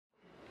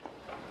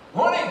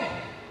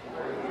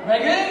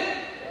Everybody good?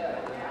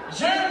 You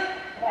sure?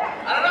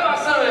 I don't know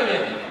about some of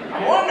you.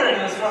 I'm wondering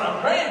this one.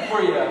 I'm praying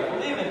for you. I'm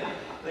believing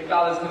that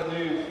God is going to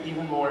move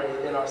even more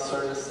in our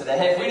service today.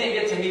 Hey, if we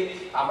didn't get to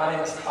meet, my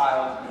name is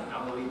Kyle.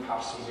 I'm the lead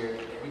pastor here.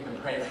 We've been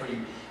praying for you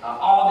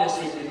all this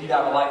week that you'd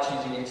have a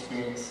life-changing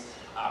experience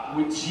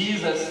with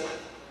Jesus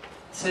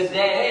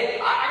today. Hey,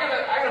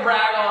 I gotta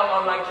brag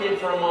on my kid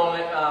for a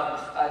moment.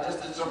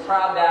 Just a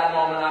proud dad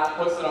moment. I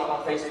posted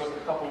on Facebook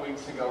a couple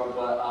weeks ago,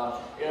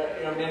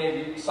 but many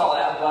of you saw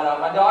that. But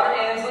my daughter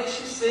Ansley,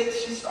 she's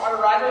 6. She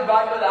started riding her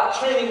bike without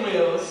training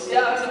wheels.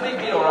 Yeah, that's a big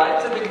deal, right?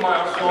 It's a big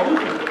milestone.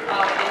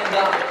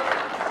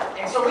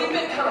 And so we've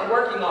been kind of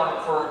working on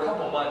it for a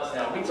couple months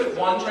now. We took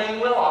one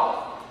training wheel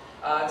off.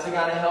 To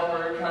kind of help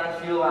her kind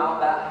of feel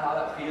out how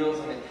that feels.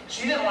 And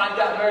she didn't like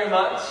that very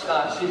much.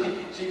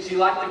 She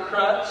liked the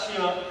crutch,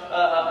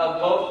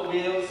 of both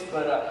wheels.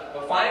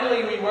 But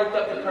finally we worked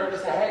up the courage to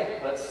say,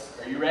 hey,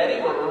 are you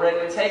ready? We're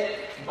ready to take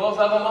both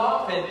of them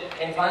off.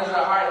 And finally she's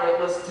like, all right,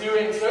 let's do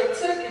it. So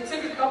it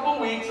took a couple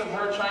weeks of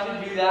her trying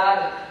to do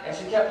that. And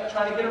she kept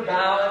trying to get her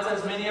balance,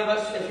 as many of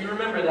us, if you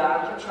remember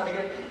that, kept trying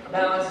to get her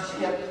balance. And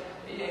she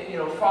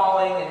kept,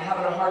 falling and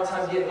having a hard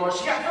time getting going.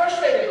 She got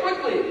frustrated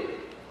quickly.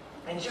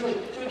 And she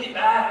would get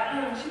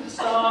mad, she would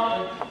stop,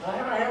 and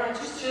all right,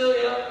 just chill,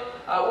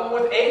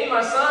 with Aiden,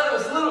 my son, it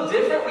was a little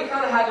different. We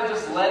kind of had to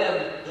just let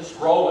him just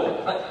roll with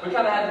it. We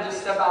kind of had to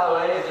just step out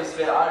of the way and just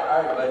say, all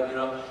right,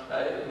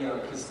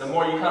 bud, because the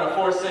more you kind of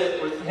force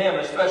it with him,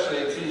 especially,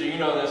 it's easier, you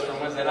know this from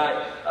Wednesday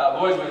night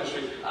boys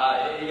ministry,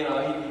 he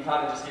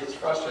kind of just gets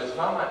frustrated. So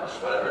I'm like,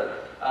 whatever.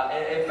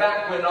 In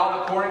fact, when all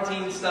the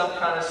quarantine stuff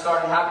kind of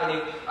started happening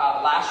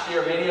last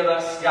year, many of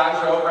us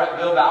guys were over at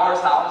Bill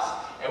Bauer's house.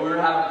 And we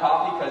were having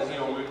coffee because,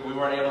 we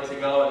weren't able to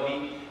go and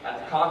meet at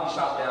the coffee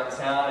shop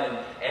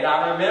downtown. And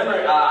I remember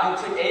I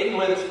took Aiden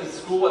with us because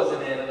school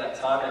wasn't in at that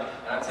time.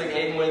 And I took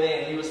Aiden with me,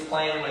 and he was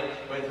playing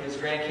with his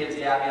grandkids,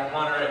 Gabby and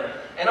Hunter.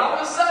 And all of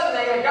a sudden,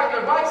 they had got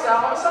their bikes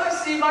out. All of a sudden, I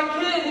see my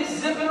kid.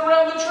 He's zipping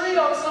around the tree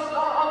on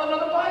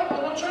another bike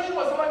with no training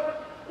wheels. I'm like,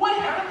 what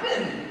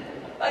happened?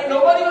 Like,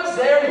 nobody was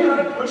there. You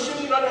got to push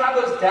him. You got to have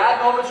those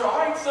dad moments. All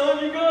right, son,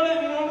 you got it.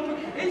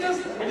 He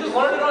just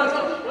learned it on his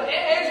own. Well,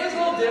 Andrew's a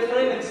little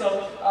different, and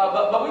so,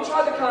 but we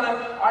tried to kind of,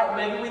 all right,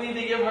 maybe we need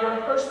to give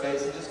her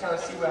space and just kind of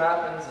see what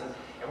happens.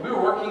 And we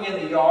were working in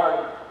the yard.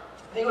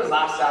 I think it was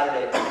last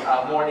Saturday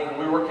morning.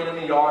 We were working in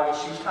the yard, and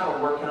she was kind of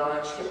working on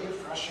it. She kept getting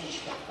frustrated. She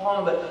kept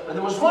falling. But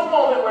there was one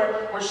moment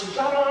where she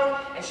got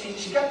on, and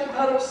she got the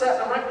pedal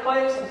set in the right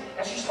place,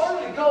 and she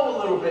started to go a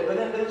little bit. But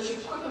then she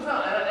quickly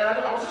found,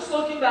 and I was just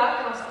looking back,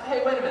 and I was like,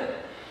 hey, wait a minute.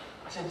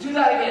 I said, do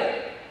that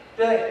again.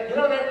 Get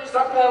on there,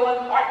 start pedaling.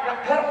 All right, now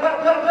pedal.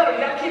 You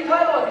got to keep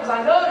pedaling, because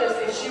I noticed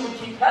if she would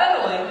keep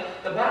pedaling,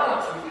 the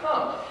balance would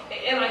come.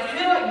 And I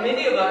feel like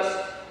many of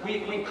us,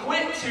 we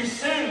quit too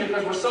soon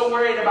because we're so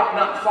worried about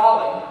not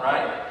falling,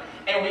 right?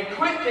 And we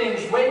quit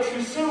things way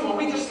too soon when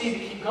we just need to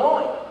keep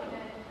going,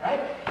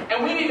 right?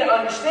 And we need to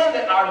understand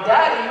that our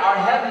Daddy, our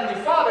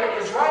Heavenly Father,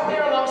 is right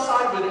there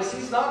alongside with us.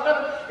 He's not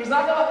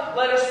gonna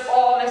let us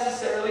fall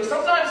necessarily.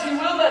 Sometimes He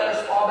will let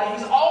us fall, but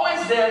He's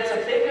always there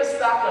to pick us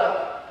back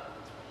up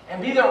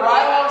and be there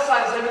right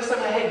alongside us every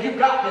time. Hey, you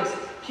got this.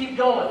 Keep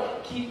going.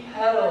 Keep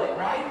pedaling,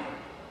 right?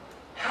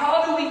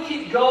 How do we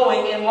keep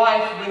going in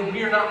life when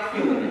we're not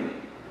feeling it?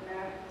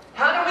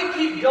 How do we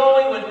keep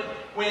going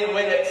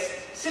when it's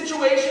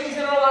situations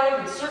in our life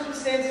and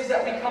circumstances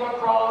that we come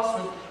across,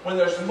 when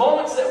there's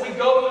moments that we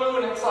go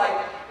through and it's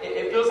like,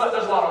 it feels like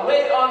there's a lot of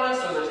weight on us,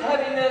 or there's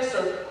heaviness,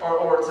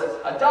 or it's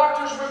a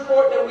doctor's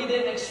report that we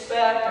didn't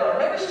expect, or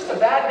maybe it's just a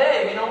bad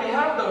day. We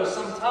have those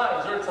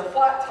sometimes, or it's a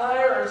flat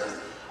tire, or it's just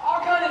all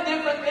kind of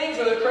different things,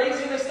 or the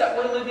craziness that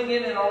we're living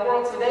in our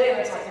world today, and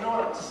it's like,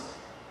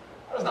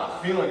 I was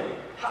not feeling it.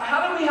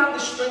 How do we have the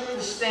strength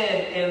to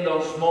stand in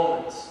those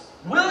moments?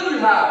 Will you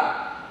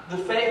have the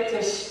faith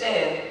to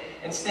stand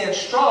and stand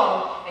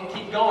strong and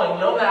keep going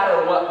no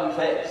matter what we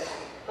face?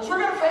 Because we're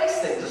going to face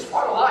things. It's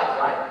part of life,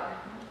 right?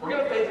 We're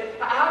going to face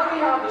it. How do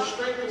we have the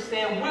strength to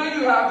stand? Will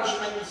you have the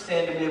strength to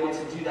stand to be able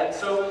to do that?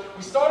 So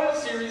we started a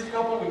series a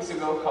couple of weeks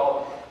ago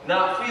called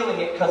Not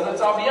Feeling It, because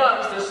let's all be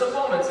honest, there's some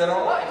moments in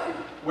our life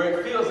where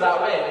it feels that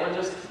way and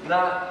we're just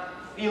not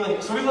feeling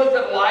it. So we looked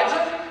at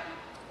Elijah.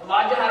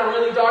 Elijah had a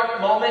really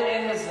dark moment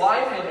in his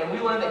life, and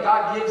we learned that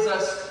God gives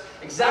us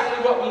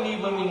exactly what we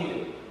need when we need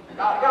it.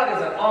 God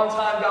is an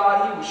on-time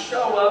God. He will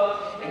show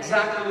up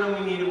exactly when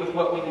we need it with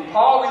what we need.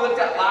 Paul, we looked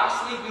at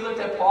last week. We looked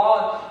at Paul,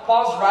 and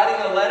Paul's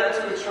writing a letter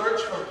to a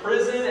church from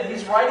prison, and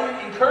he's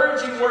writing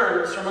encouraging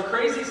words from a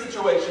crazy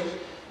situation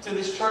to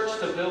this church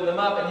to build them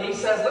up. And he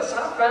says, listen,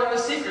 I found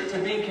the secret to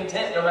being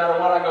content no matter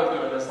what I go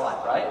through in this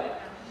life, right?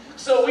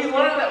 So we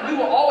learned that we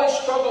will always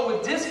struggle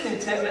with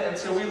discontentment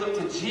until we look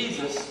to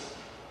Jesus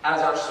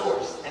as our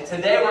source. And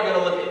today we're going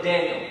to look at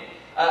Daniel.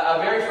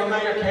 A very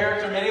familiar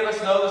character. Many of us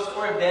know the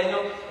story of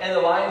Daniel and the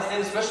lion's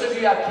den, especially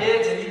if you have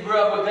kids and you grew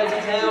up with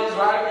VeggieTales,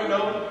 right?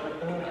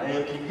 I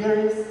am King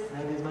Darius,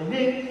 that is my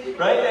name,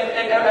 right?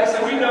 And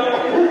so we know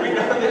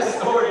this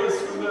story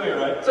is familiar,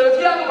 right? So if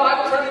you have the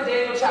Bible, turn to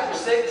Daniel chapter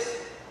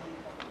 6.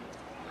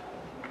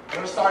 I'm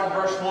going to start in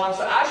verse 1.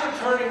 So as you're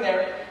turning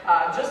there,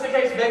 just in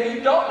case maybe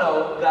you don't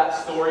know that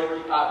story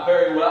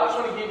very well, I just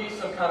want to give you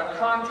some kind of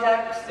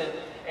context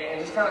and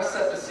just kind of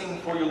set the scene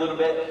for you a little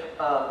bit.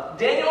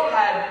 Daniel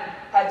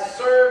had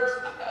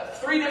served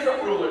 3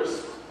 different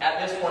rulers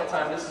at this point in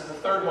time. This is the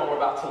 3rd one we're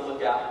about to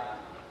look at.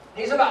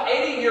 He's about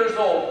 80 years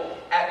old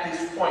at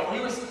this point.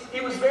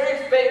 He was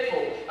very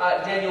faithful,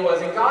 Daniel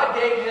was, and God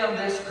gave him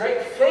this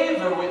great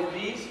favor with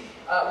these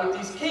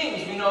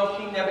kings. We know of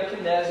King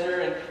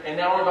Nebuchadnezzar, and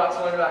now we're about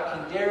to learn about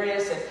King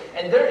Darius,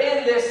 and they're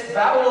in this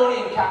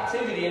Babylonian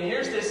captivity, and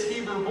here's this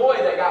Hebrew boy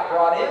that got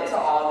brought into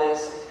all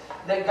this,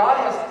 that God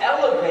has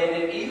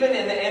elevated even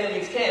in the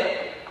enemy's camp,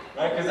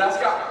 right? Because that's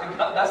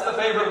the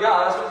favor of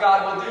God. That's what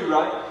God will do,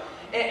 right?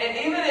 And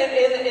even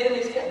in the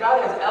enemy's camp,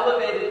 God has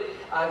elevated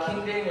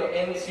King Daniel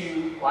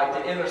into like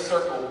the inner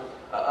circle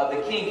of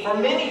the king. For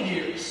many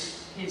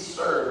years, he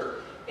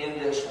served in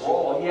this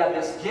role. He had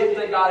this gift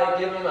that God had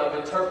given him of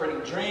interpreting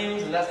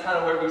dreams, and that's kind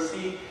of where we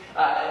see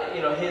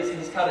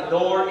his kind of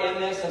door in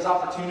this, his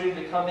opportunity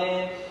to come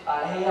in.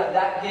 He had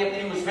that gift.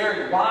 He was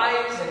very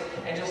wise,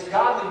 and just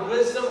godly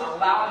wisdom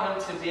allowed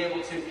him to be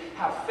able to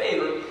have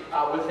favor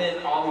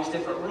within all these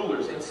different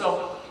rulers. And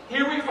so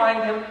here we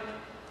find him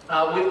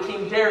with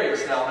King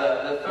Darius now,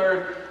 the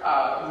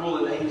 3rd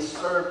ruler that he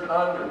served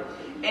under.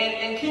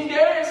 And King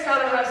Darius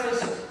kind of has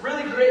this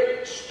really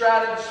great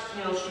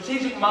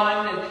strategic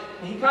mind,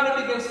 and he kind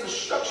of begins to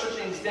structure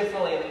things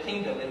differently in the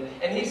kingdom.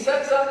 And he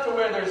sets up to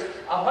where there's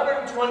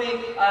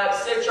 120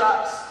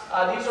 satraps.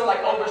 These are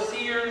like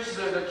overseers,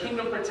 they're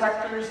kingdom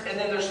protectors, and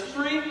then there's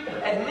 3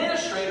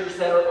 administrators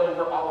that are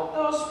over all of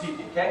those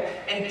people, okay?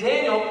 And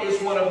Daniel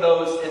is one of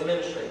those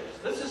administrators.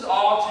 This is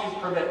all to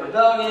prevent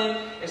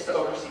rebellion, it's to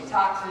oversee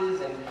taxes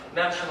and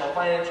national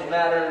financial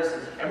matters,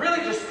 and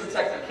really just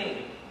protect the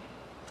king.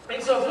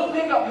 And so if we'll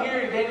pick up here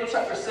in Daniel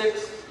chapter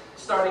 6,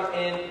 starting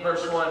in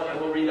verse 1, and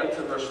we'll read up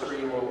to verse 3,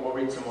 and we'll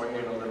read some more here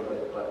in a little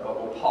bit, but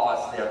we'll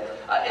pause there.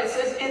 It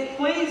says, "It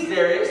pleased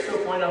Darius to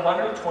appoint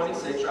 120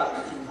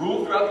 satraps to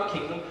rule throughout the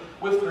kingdom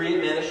with 3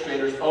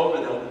 administrators over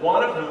them,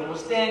 one of whom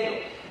was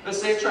Daniel. The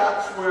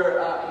satraps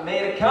were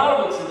made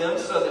accountable to them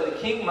so that the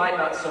king might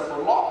not suffer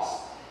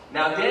loss.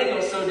 Now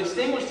Daniel so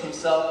distinguished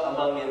himself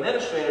among the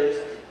administrators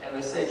and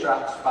the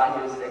satraps by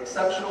his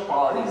exceptional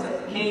qualities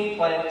that the king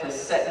planned to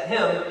set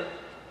him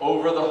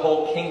over the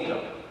whole kingdom."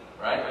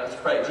 Right? Let's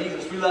pray.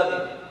 Jesus, we love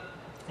you.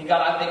 And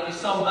God, I thank you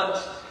so much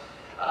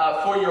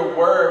for your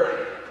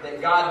word.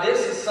 That God,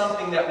 this is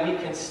something that we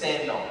can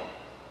stand on.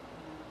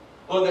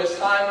 Lord, there's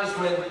times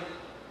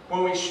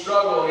when we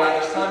struggle,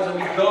 God. There's times when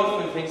we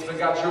go through things. But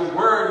God, your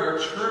word, your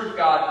truth,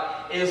 God,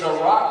 is a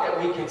rock that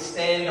we can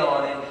stand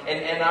on.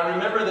 And I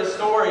remember the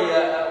story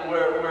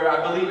where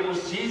I believe it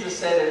was Jesus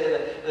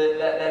said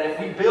that if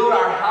we build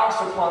our house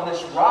upon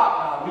this rock,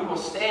 God, we will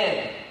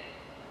stand.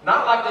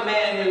 Not like the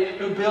man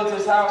who built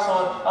his house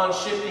on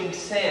shifting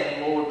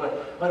sand, Lord,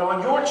 but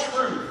on your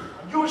truth,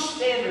 on your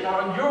standard,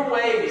 on your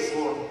ways,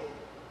 Lord.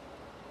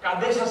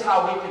 God, this is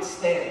how we could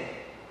stand.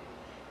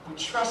 We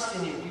trust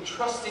in you. We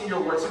trust in your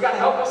word. So God,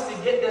 help us to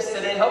get this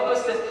today. Help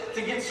us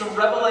to get some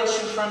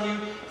revelation from you,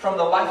 from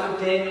the life of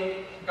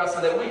Daniel, God,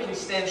 so that we can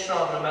stand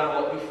strong no matter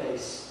what we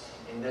face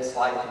in this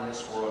life, in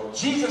this world. In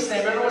Jesus'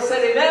 name, everyone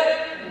said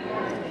amen?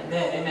 Amen.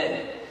 Amen.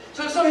 Amen.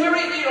 So here we,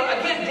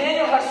 again,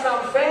 Daniel has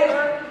found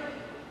favor,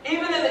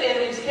 even in the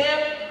enemy's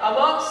camp,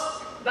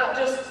 amongst not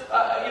just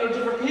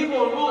different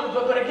people and rulers,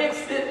 but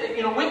against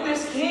with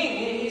this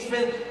king, he's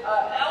been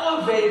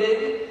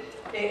elevated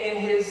in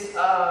his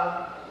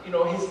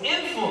his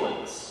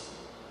influence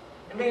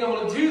and being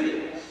able to do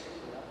this.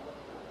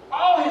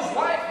 All his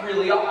life,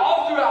 really,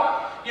 all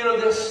throughout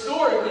this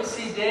story, we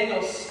see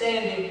Daniel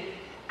standing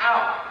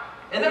out.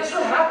 And that's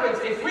what happens.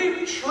 If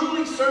we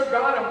truly serve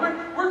God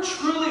and we're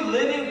truly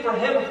living for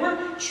Him, if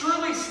we're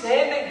truly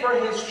standing for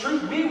His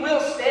truth, we will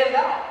stand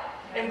out.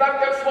 In fact,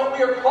 that's what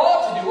we are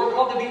called to do. We're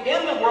called to be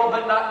in the world,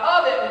 but not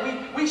of it.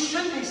 And we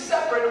should be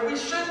separate, and we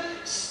should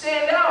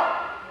stand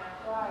out.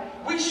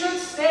 We should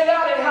stand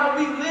out in how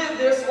we live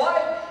this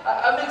life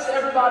amidst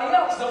everybody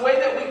else. The way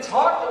that we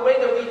talk, the way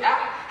that we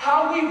act,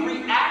 how we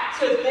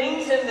react to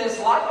things in this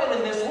life and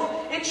in this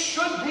world, it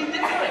should be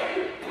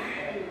different.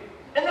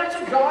 And that's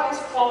what God is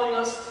calling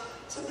us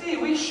to be.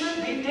 We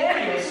should be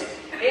Daniels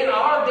in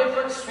our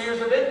different spheres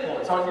of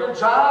influence. On your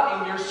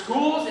job, in your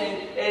schools,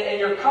 in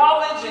your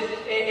college,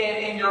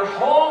 in your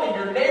home, in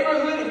your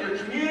neighborhood, in your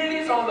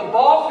communities, on the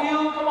ball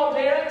field. Come on,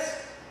 parents.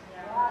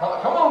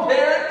 Come on,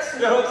 parents.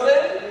 You know what I'm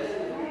saying?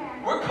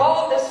 We're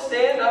called to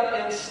stand up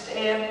and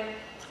stand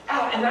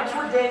out. And that's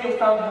where Daniel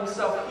found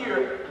himself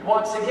here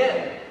once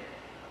again.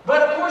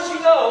 But of course,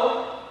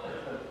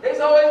 there's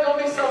always going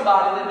to be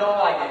somebody that don't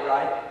like it,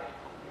 right?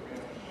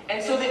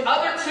 And so the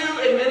other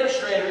 2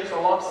 administrators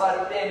alongside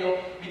of Daniel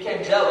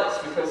became jealous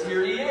because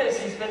here he is.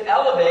 He's been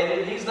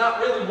elevated. He's not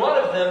really one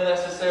of them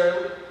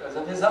necessarily because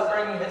of his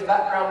upbringing, his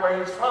background, where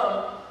he's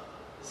from.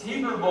 This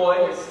Hebrew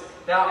boy is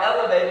now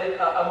elevated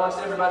amongst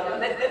everybody.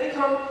 And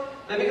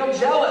they become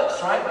jealous,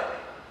 right?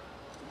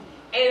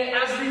 And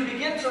as we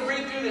begin to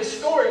read through this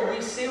story,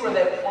 we see where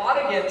they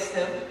plot against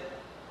him.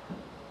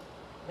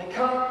 They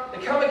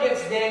come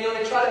against Daniel.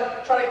 They try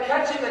to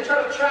catch him. They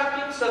try to trap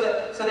him so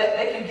that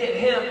they can get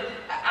him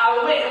out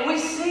of the way. And we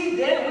see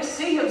Daniel. We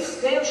see him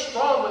stand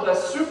strong with a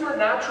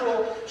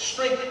supernatural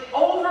strength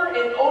over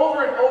and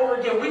over and over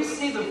again. We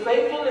see the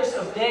faithfulness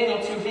of Daniel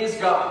to his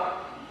God.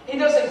 He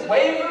doesn't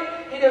waver.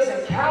 He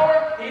doesn't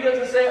cower. He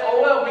doesn't say,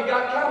 "Oh well, we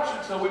got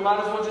captured, so we might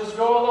as well just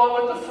go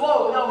along with the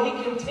flow." No,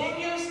 he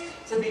continues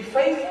to be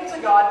faithful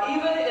to God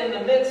even in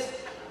the midst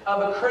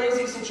of a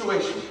crazy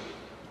situation.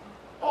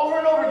 Over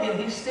and over again,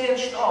 he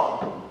stands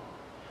strong.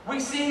 We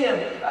see him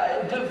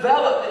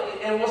develop,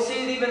 and we'll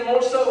see it even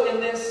more so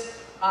in this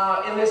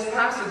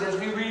passage as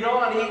we read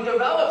on. He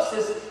develops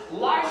this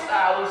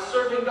lifestyle of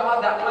serving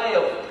God that way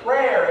of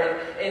prayer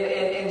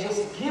and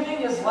just giving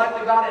his life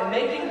to God and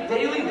making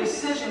daily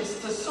decisions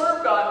to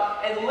serve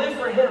God and live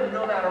for him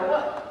no matter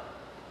what.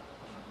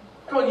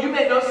 Come on, you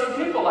may know some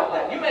people like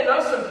that. You may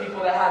know some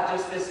people that have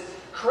just this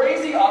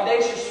crazy,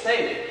 audacious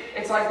faith.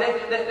 It's like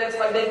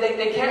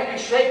they can't be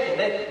shaken.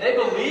 They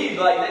believe,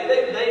 like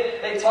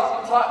they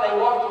talk the talk, they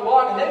walk the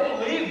walk, and they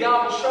believe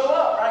God will show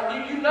up,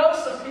 right? You know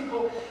some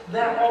people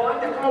that are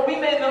like that. Come on, we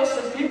may know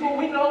some people.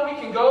 We know we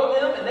can go to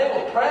them, and they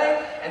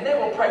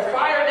will pray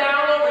fire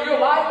down over your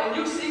life, and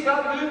you see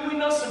God move. We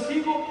know some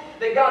people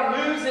that God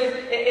moves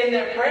in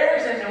their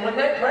prayers, and when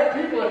they pray,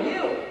 people are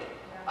healed.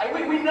 Like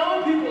we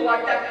know people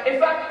like that. In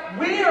fact,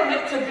 we are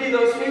meant to be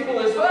those people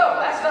as well.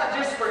 That's not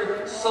just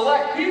for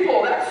select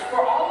people. That's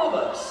for all of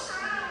us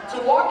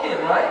to walk in,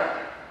 right?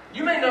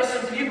 You may know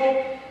some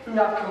people who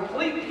have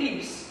complete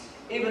peace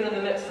even in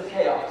the midst of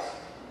chaos.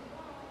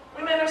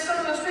 We may know some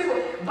of those people.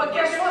 But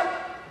guess what?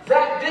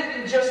 That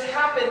didn't just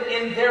happen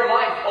in their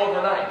life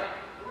overnight.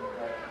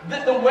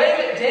 The way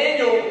that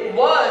Daniel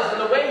was and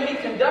the way he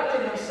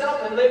conducted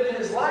himself and lived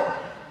his life,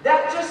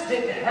 that just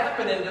didn't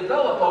happen and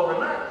develop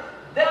overnight.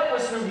 That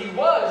was who he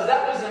was.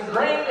 That was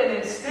ingrained and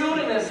instilled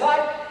in his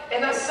life.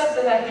 And that's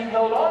something that he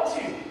held on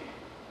to.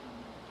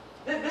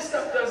 This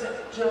stuff doesn't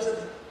just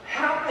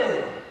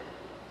happen.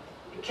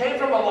 It came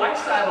from a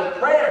lifestyle of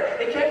prayer.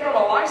 It came from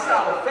a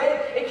lifestyle of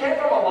faith. It came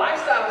from a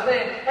lifestyle of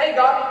saying, "Hey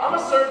God, I'm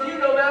going to serve you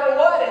no matter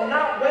what," and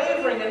not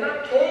wavering and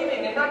not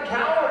caving and not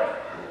cowering.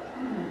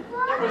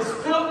 It was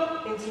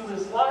built into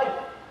his life.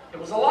 It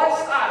was a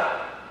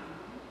lifestyle.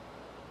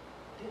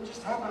 Didn't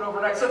just happen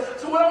overnight. So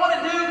what I want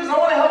to do is I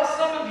want to help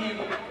some of you.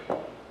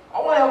 I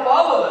want to help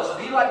all of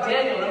us be like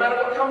Daniel, no matter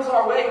what comes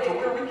our way, to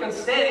where we can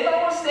stand. Anybody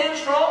want to stand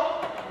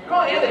strong? Come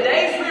on, in the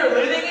days we are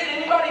living in,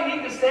 anybody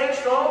need to stand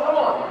strong? Come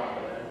on.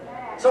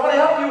 So I want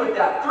to help you with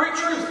that. 3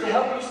 truths to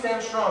help you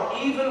stand strong,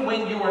 even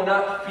when you are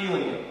not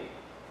feeling it.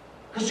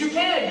 Because you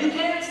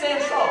can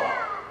stand strong.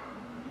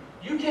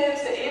 You can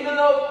stand, even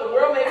though the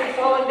world may be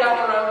falling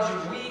down around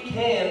you, we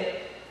can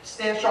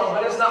stand strong.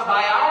 But it's not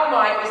by our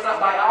might, it's not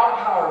by our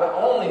power, but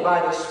only by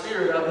the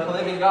Spirit of the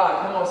living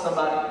God. Come on,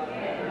 somebody.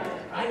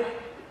 Right?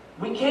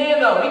 We can,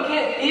 though. We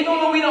can.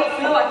 Even when we don't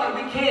feel like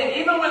it, we can.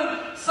 Even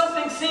when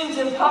something seems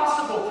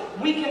impossible,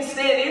 we can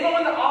stand. Even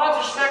when the odds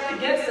are stacked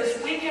against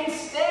us, we can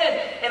stand.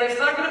 And it's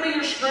not going to be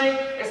your strength.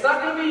 It's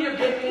not going to be your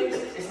giftings.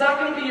 It's not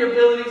going to be your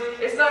abilities.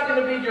 It's not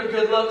going to be your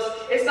good looks.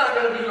 It's not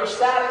going to be your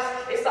status.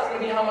 It's not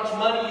going to be how much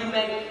money you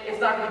make. It's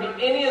not going to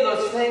be any of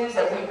those things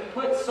that we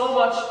put so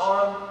much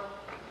on.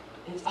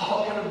 It's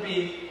all going to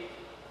be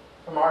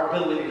from our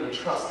ability to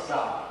trust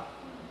God.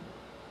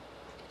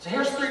 So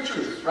here's 3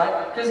 truths,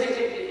 right? Because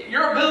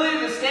your ability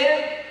to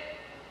stand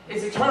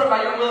is determined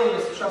by your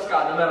willingness to trust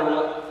God no matter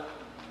what.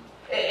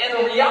 And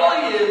the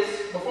reality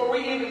is, before we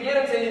even get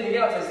into anything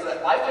else, is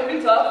that life can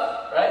be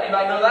tough, right?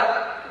 Anybody know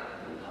that?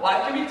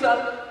 Life can be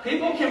tough.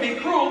 People can be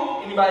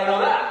cruel. Anybody know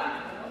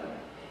that?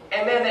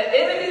 And man, the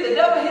enemy, the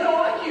devil, he don't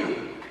like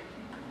you.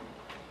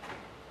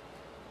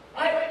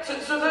 Right?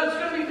 So there's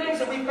going to be things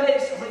that we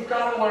face, and we've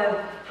got to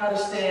learn how to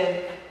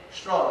stand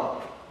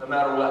strong no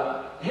matter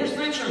what. Here's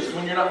 3 truths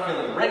when you're not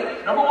feeling it.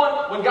 Ready? Number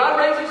 1, when God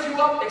raises you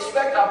up,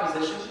 expect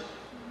opposition.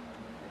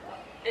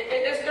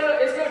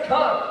 It's gonna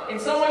come in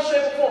some way,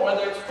 shape, or form.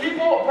 Whether it's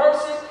people, a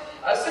person,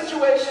 a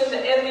situation, the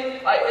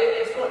enemy,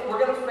 we're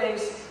going to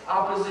face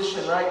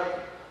opposition, right?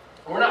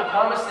 We're not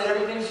promised that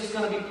everything's just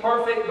going to be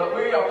perfect, but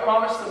we are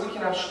promised that we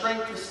can have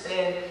strength to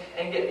stand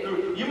and get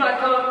through. You might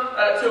come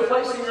to a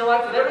place in your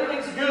life that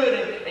everything's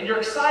good and you're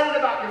excited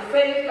about your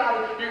faith.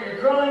 God, you're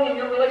growing in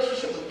your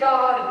relationship with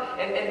God,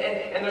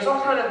 and there's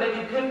all kind of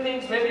maybe good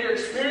things. Maybe you're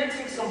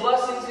experiencing some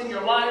blessings in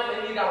your life.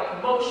 Maybe you got a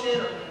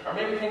promotion, or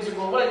maybe things are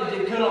going well. You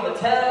did good on the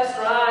test,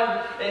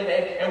 right?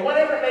 And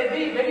whatever it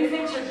may be, maybe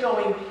things are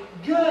going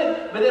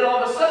good, but then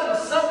all of a sudden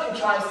something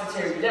tries to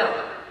tear you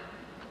down.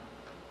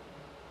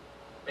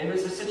 Maybe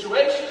it's a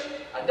situation,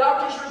 a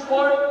doctor's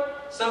report,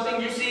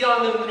 something you see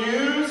on the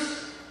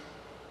news,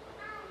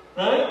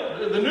 right?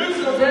 The news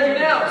is going to tear you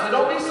down, so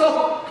don't be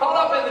so caught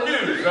up in the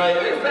news, right?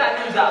 There's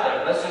bad news out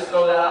there. Let's just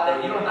throw that out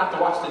there. You don't have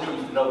to watch the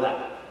news to know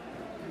that,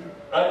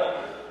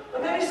 right?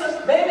 But maybe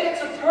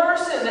it's a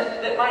person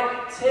that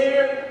might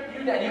tear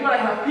you down. You might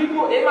have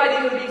people, it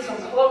might even be some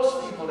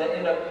close people that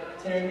end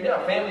up tearing you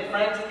down. Family,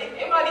 friends,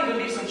 it might even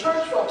be some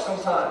church folks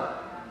sometimes.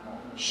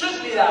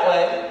 Shouldn't be that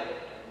way,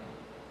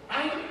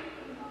 right?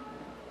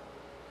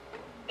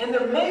 And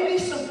there may be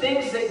some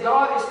things that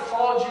God has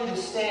called you to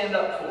stand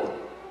up for.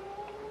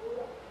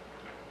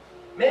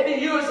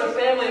 Maybe you as a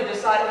family have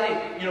decided,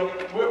 hey,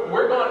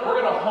 we're going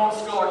to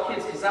homeschool our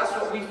kids because that's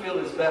what we feel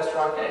is best for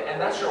our family. And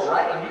that's your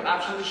right, and you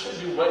absolutely should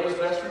do what is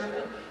best for your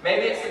family.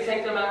 Maybe it's to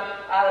take them out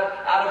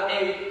of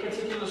a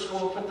particular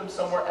school and put them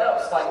somewhere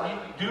else. Like,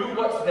 you do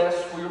what's best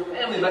for your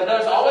family. But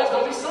there's always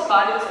going to be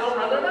somebody that's going to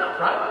run their mouth,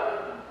 right?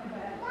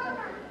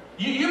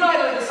 You might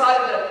have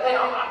decided that, hey,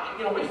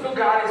 we feel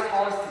God has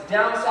called us to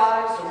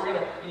downsize, so we're going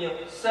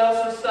to sell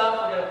some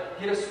stuff, we're going to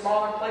get a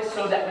smaller place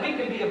so that we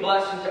can be a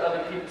blessing to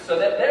other people, so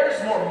that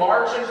there's more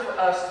margin for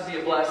us to be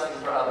a blessing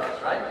for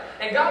others, right?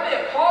 And God may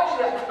have called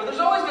you that, but there's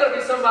always going to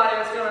be somebody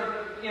that's going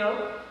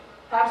to,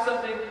 have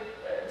something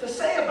to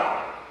say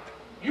about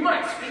it. You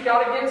might speak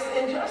out against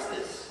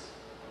injustice.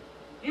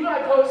 You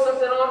might post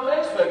something on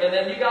Facebook, and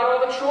then you got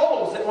all the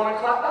trolls that want to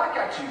clap back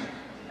at you.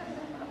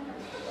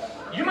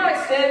 You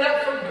might stand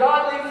up for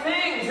godly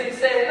things and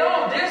say,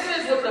 no, this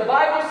is what the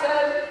Bible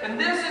says, and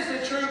this is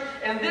the truth,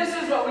 and this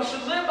is what we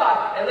should live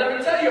by. And let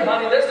me tell you,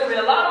 honey, there's going to be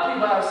a lot of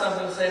people who have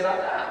something to say about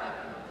that.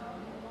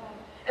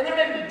 And there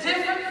may be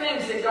different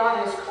things that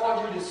God has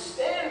called you to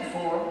stand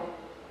for,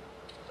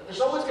 but there's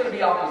always going to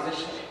be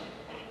opposition.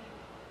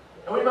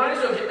 And we might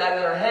as well get that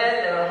in our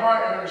head and our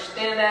heart and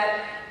understand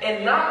that,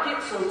 and not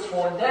get so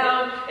torn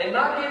down and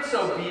not get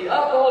so beat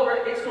up over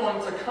it. It's going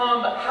to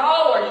come, but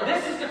how are you?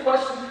 This is the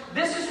question.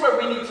 This is where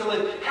we need to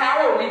live.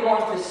 How are we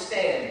going to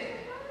stand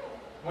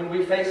when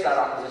we face that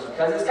opposition?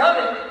 Because it's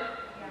coming.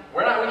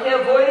 We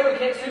can't avoid it. We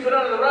can't sweep it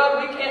under the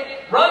rug. We can't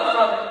run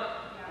from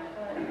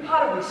it.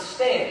 How do we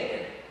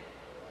stand?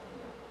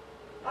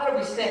 How do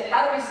we stand?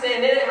 How do we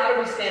stand in it? How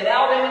do we stand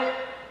out in it?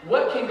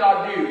 What can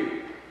God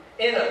do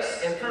in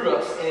us and through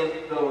us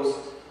in those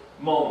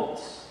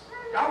moments?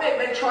 God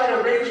may try to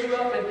raise you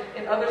up,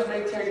 and others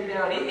may tear you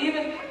down.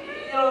 Even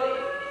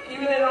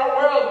in our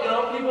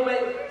world, people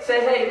may say,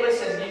 hey,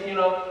 listen,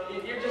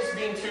 you're just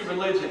being too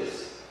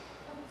religious.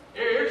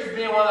 You're just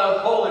being one of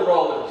those holy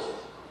rollers.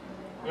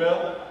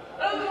 There's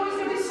always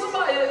going to be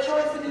somebody that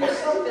tries to do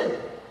something.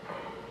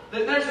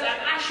 There's an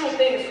actual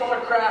thing, it's called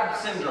a crab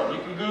syndrome.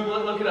 You can Google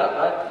it, look it up,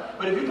 right?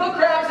 But if you put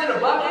crabs in a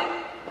bucket,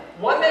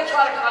 one may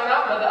try to climb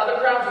out, but the other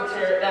crabs will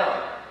tear it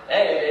down.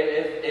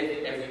 Hey,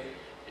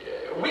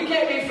 if we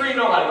can't be free,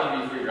 nobody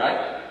can be free,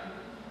 right?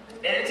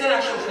 And it's an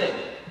actual thing.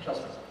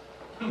 Trust me.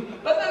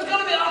 But there's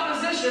going to be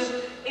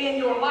opposition in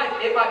your life.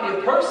 It might be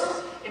a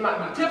person. It might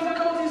be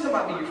difficulties. It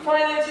might be your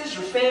finances,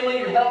 your family,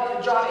 your health,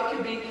 your job. It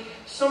could be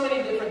so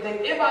many different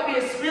things. It might be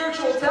a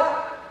spiritual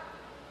attack.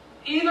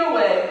 Either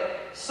way,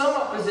 some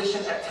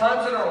opposition at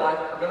times in our life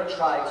are going to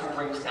try to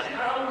bring us down.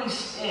 How do we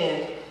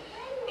stand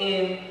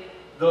in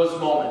those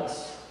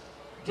moments?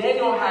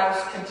 Daniel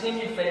has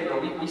continued favor.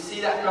 We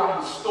see that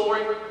throughout his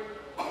story.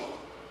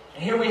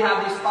 And here we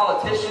have these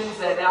politicians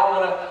that now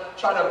want to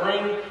try to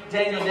bring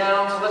Daniel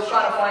down. So let's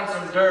try to find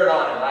some dirt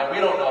on him, right? We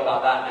don't know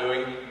about that, do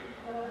we?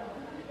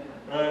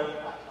 Right?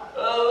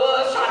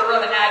 Let's try to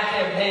run an ad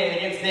campaign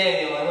against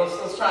Daniel, and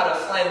let's try to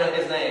slander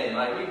his name.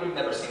 Right? We've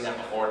never seen that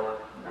before.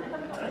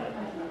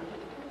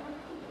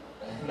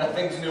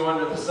 Nothing's new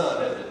under the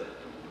sun, is it?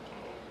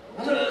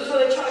 So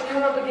they try to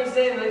come up against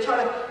Daniel. They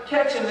try to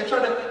catch him. They try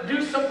to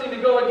do something to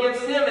go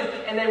against him,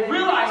 and they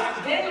realize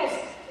Daniel's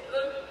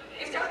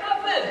he's got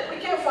nothing. We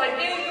can't find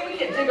anything. We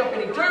can't dig up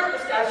any dirt.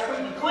 This guy's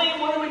squeaky clean.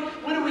 What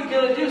are we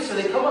going to do? So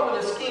they come up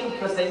with a scheme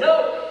because they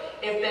know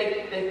if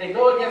they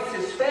go against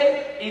his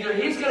faith, either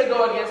he's going to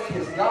go against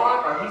his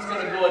God or he's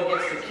going to go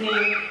against the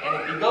king. And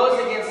if he goes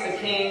against the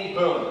king,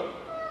 boom,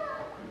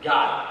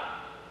 got it.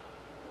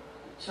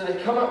 So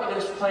they come up with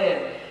this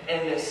plan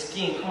and this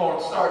scheme. Come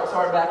on,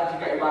 start back if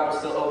you got your Bible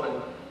still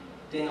open.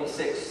 Daniel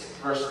 6,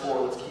 verse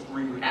 4. Let's keep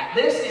reading. At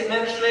this, the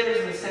administrators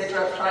and the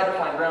satraps tried to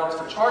find grounds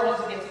for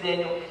charges against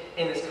Daniel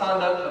in his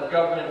conduct of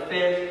government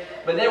affairs,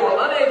 but they were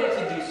unable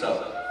to do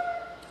so.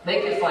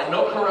 They could find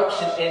no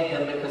corruption in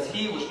him because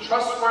he was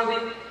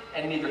trustworthy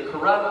and neither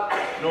corrupt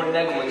nor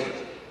negligent.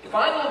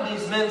 Finally,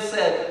 these men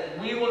said,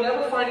 we will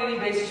never find any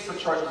basis for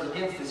charges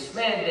against this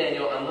man,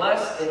 Daniel,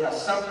 unless it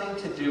has something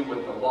to do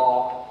with the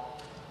law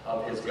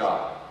of his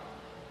God.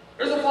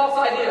 There's a false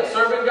idea.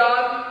 Serving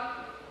God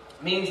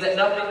means that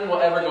nothing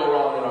will ever go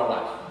wrong in our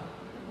life.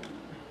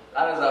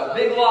 That is a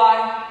big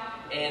lie,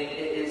 and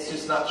it's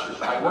just not true.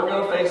 Right? We're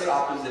going to face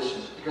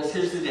opposition, because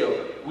here's the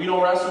deal. We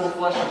don't wrestle with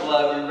flesh and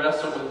blood, we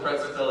wrestle with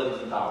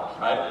principalities and powers,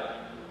 right?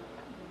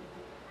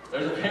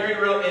 There's a very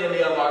real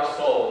enemy of our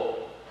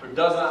soul who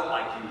does not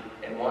like you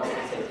and wants to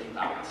take you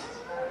out.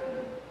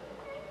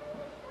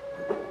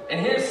 And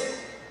here's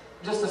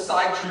just a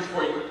side truth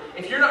for you.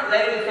 If you're not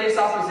ready to face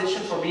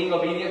opposition for being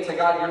obedient to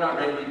God, you're not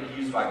ready to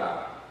be used by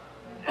God.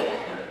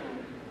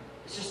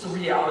 It's just the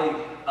reality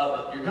of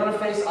it. You're going to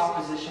face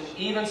opposition,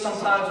 even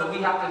sometimes when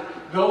we have to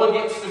go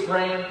against the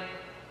grain.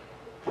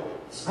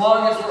 As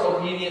long as we're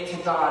obedient to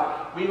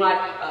God, we might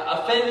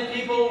offend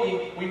people.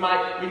 We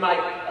might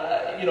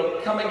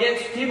come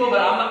against people,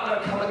 but I'm not going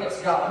to come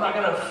against God. I'm not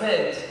going to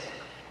offend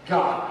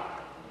God.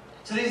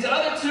 So these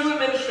other two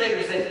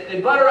administrators,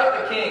 they butter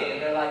up the king,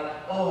 and they're like,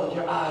 oh,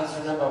 your eyes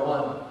are number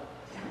one.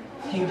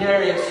 King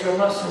Darius, your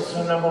muscles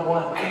are number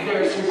one. King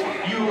Darius,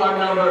 you are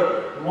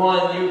number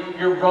one.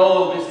 Your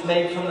robe is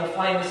made from the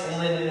finest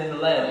linen in the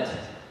land.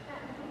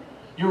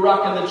 You're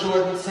rocking the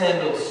Jordan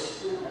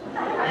sandals.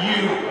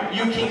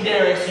 You King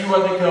Darius, you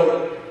are the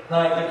GOAT.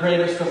 Like the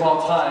greatest of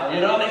all time.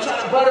 You know, they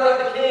try to butter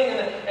up the king,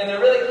 and they're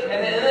really,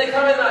 and then they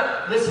come in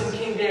like, listen,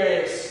 King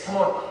Darius, come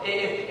on.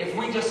 If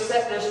we just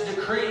set this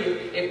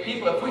decree,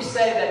 if we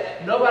say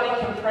that nobody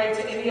can pray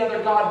to any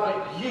other god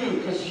but you,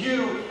 because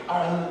you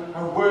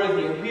are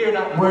worthy, and we are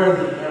not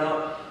worthy, you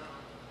know.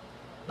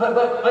 But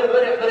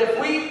if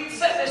we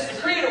set this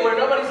decree to where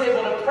nobody's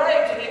able to pray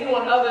to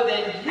anyone other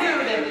than you,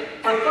 then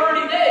for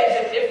 30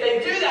 days, if they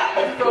do that,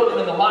 we throw them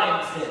in the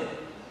lion's den.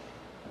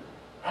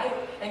 Right?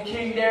 And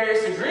King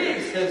Darius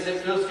agrees because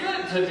it feels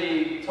good to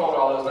be told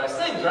all those nice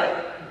things,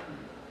 right?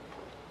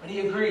 But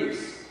he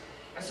agrees.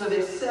 And so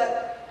they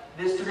set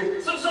this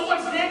decree. So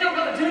what's Daniel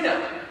going to do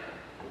now?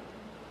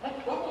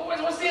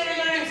 What's Daniel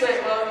going to do? Say,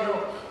 well, you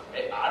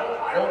know,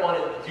 I don't want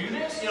to do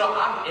this. You know,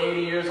 I'm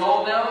 80 years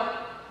old now.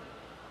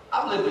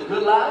 I've lived a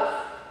good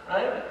life,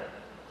 right?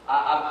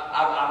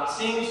 I've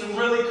seen some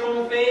really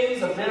cool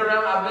things. I've been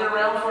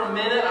around for a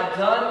minute. I've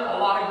done a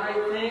lot of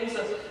great things.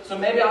 So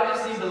maybe I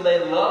just need to lay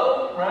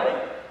low,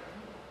 right?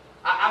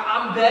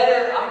 I'm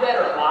better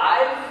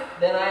alive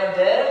than I am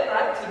dead,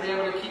 right? To be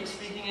able to keep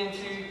speaking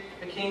into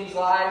the king's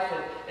life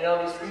and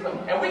all these people.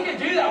 And we can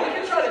do that. We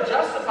can try to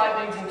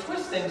justify things and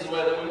twist things the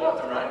way that we want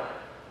them, right?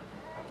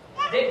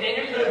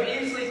 Daniel could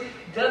have easily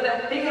done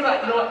that. Think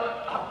about, you know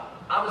what?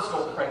 I'm just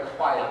going to pray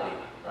quietly.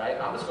 Right?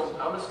 I'm just going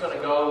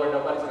to go where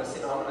nobody's going to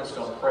see me. I'm just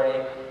going to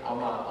pray on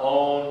my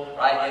own,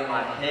 right? In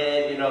my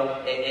head, you know.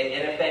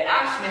 And if they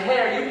ask me, hey,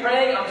 are you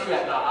praying? I'm just going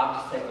to, no, I'm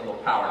just taking a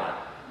little power now.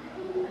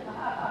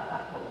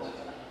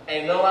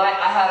 And no lie,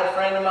 I had a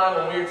friend of mine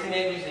when we were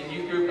teenagers in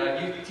youth group. Now,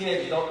 you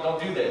teenagers,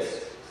 don't do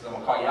this, because I'm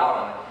going to call you out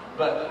on it.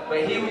 But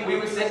we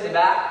would sit in the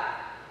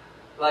back,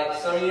 like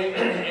some of you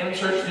in the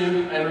church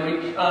do every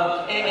week.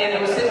 And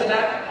it would sit in the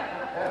back.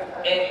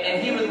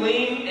 And he would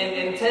lean,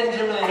 and Ted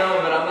generally know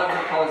him, but I'm not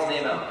going to call his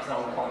name out, because I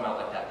don't want to call him out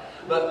like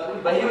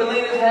that. But he would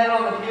lean his head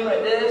on the pew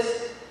like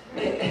this,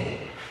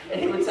 and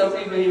he would tell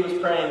people he was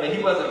praying, but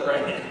he wasn't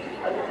praying.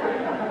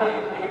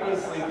 he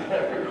was sleeping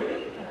every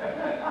week.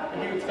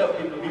 He would tell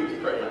people he was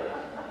praying.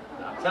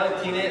 I'm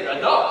telling teenagers,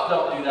 adults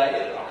don't do that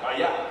either. I'll call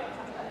you out.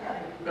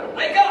 You better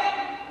wake up!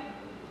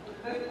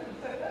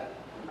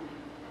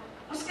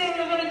 What's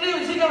Daniel going to do?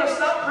 Is he going to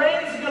stop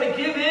praying? Is he going to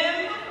give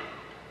in?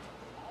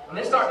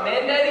 When they start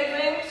mandating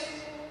things,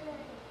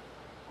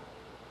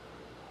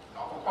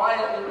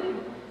 quietly.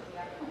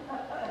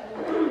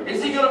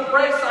 Is he going to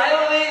pray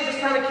silently and just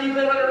kind of keep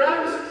it under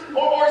wraps?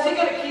 Or is he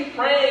going to keep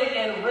praying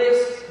and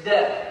risk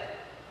death?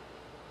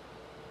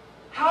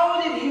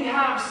 How did he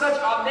have such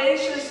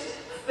audacious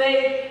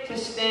faith to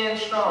stand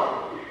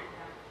strong?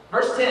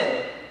 Verse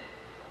 10.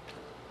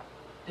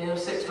 Daniel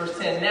 6, verse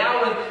 10.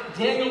 Now when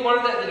Daniel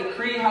learned that the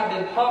decree had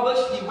been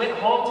published, he went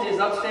home to his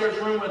upstairs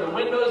room where the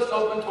windows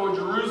opened toward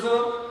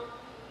Jerusalem.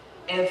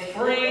 And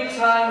 3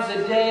 times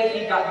a day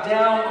he got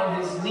down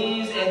on his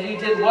knees and he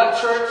did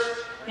what, church?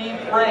 He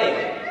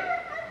prayed.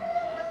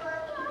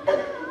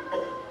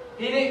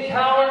 He didn't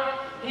cower.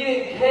 He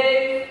didn't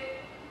cave.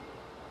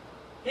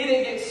 He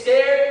didn't get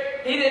scared.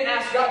 He didn't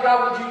ask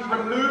God, would you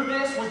remove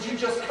this? Would you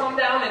just come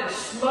down and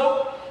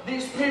smoke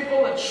these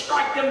people and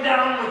strike them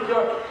down with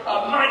your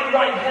mighty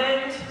right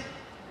hand?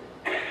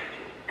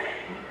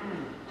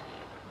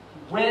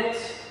 He went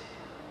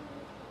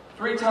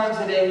 3 times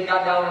a day. He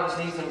got down on his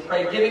knees and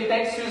prayed, giving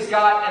thanks to his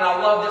God. And I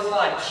love this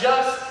line,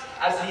 just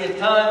as he had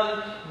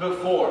done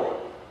before.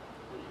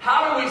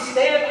 How do we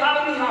stand?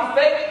 How do we have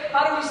faith?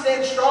 How do we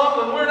stand strong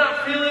when we're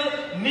not feeling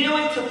it?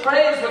 Kneeling to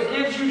pray is what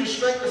gives you the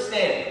strength to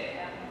stand.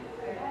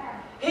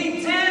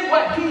 He did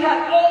what he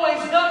had always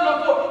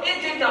done before.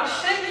 It did not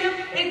shake him.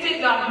 It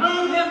did not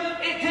move him.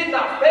 It did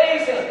not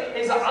faze him.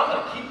 He's like, I'm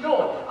going to keep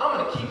going. I'm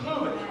going to keep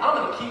moving. I'm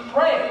going to keep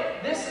praying.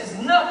 This is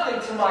nothing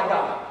to my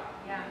God.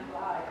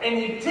 And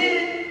he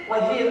did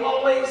what he had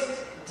always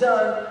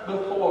done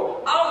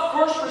before. Our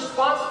first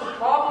response to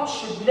problems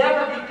should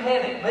never be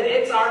panic, but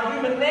it's our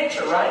human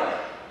nature, right?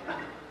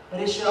 But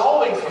it should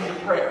always be the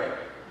prayer.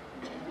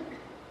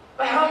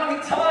 But how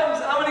many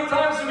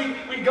times do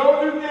we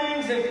go through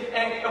things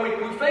and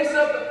we face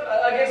up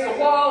against a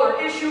wall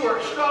or issue or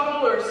a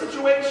struggle or a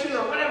situation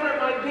or whatever it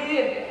might be,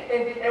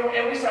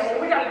 and we say,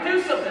 well, we got to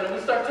do something, and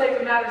we start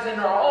taking matters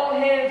into our own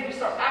hands, we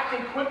start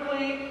acting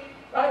quickly,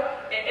 right?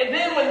 And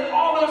then when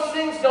all those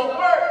things don't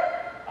work,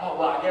 oh,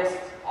 well, I guess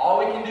all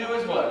we can do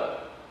is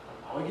what?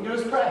 All we can do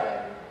is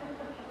pray.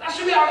 That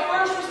should be our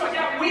first response.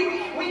 Yeah,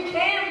 we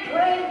can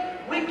pray.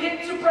 We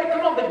get to pray.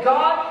 Come on, the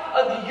God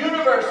of the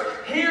universe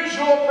hears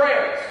your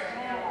prayers.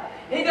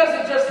 He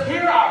doesn't just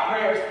hear our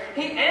prayers,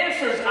 He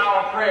answers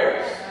our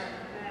prayers.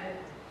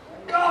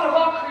 God of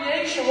all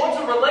creation wants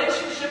a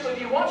relationship with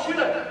you, wants you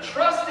to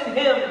trust in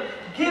Him,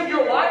 give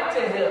your life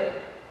to Him.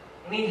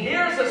 And He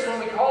hears us when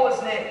we call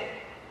His name.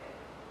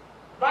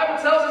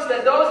 Bible tells us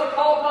that those that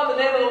call upon the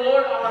name of the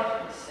Lord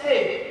are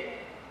saved.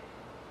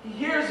 He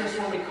hears us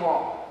when we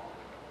call.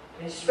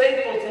 And He's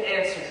faithful to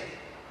answer.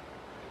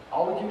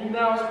 All we can do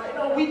now is pray.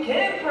 No, we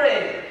can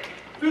pray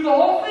through the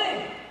whole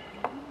thing,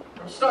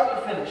 from start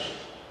to finish.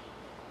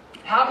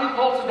 Have you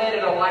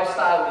cultivated a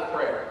lifestyle of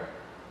prayer?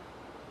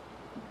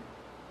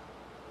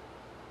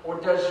 Or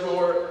does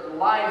your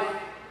life,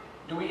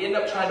 do we end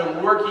up trying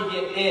to working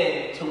it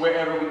in to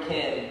wherever we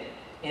can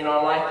in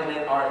our life and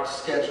in our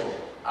schedule?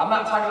 I'm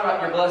not talking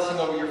about your blessing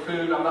over your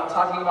food. I'm not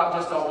talking about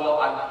just, oh, well,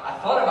 I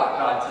thought about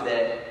God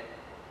today.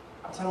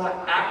 I'm talking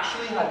about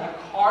actually have you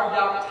carved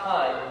out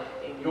time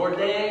in your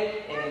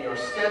day and in your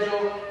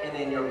schedule and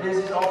in your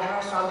business. Oh,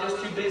 Pastor, I'm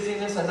just too busy in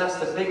this. And that's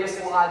the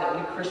biggest lie that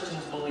we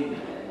Christians believe.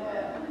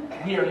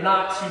 We are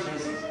not too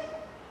busy.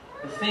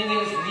 The thing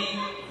is, we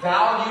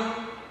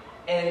value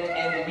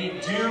and we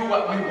do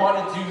what we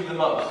want to do the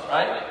most,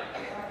 right?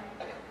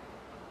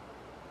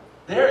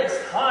 There is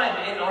time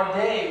in our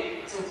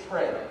day to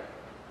pray.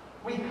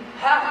 We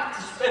have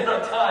to spend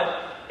our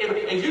time.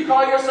 If you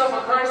call yourself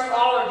a Christ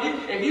follower,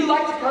 if you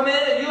like to come in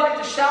and you like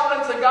to shout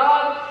unto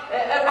God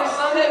every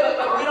Sunday,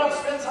 but we don't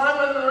spend time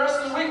with Him the rest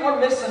of the week, we're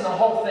missing the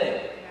whole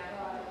thing.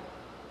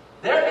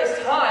 There is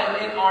time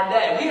in our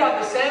day. We have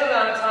the same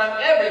amount of time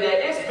every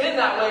day. It's been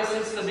that way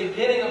since the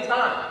beginning of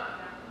time.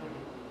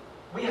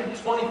 We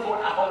have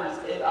 24 hours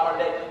in our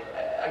day.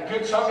 A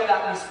good chunk of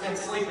that we spend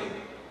sleeping.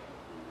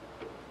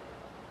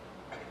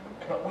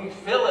 But we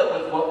fill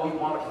it with what we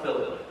want to fill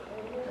it with.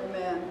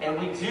 Amen. And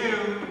we do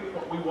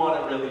what we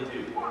want to really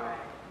do.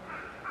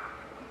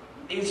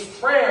 Is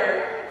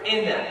prayer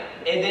in that.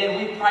 And then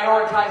we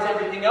prioritize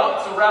everything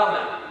else around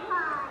that.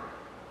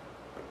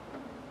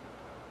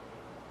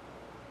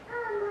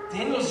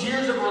 Daniel's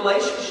years of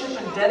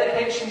relationship and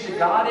dedication to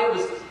God, it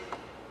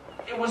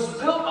was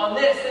built on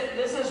this.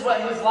 This is what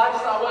his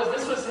lifestyle was.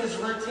 This was his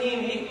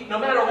routine. No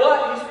matter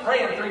what, he's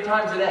praying 3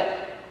 times a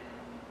day.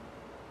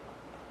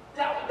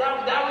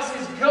 That was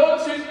his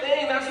go-to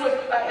thing. That's what,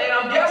 and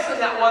I'm guessing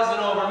that wasn't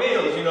over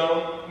meals, you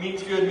know.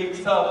 Meat's good, meat's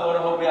tough. Lord,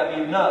 I hope we haven't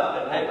eaten enough.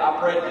 And hey, I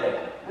prayed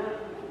today.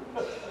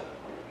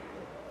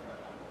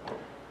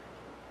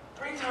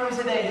 3 times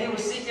a day he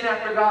was seeking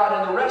after God,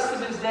 and the rest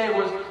of his day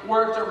was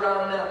worked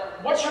around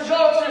that. What's your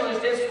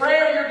go-to? Is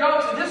prayer your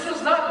go-to? This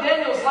was not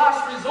Daniel's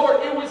last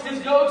resort. It was his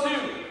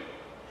go-to.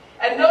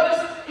 And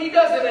notice, he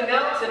doesn't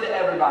announce it to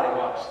everybody.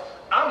 Watch.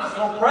 I'm just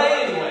going to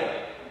pray anyway.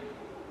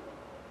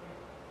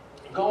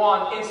 Go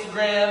on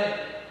Instagram,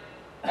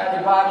 have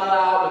your Bible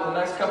out with a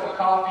nice cup of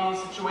coffee,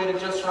 situated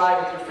just right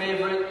with your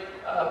favorite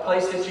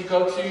place that you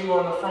go to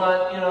on the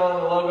front, you know, on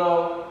the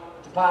logo,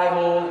 the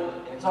Bible,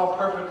 and it's all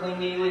perfectly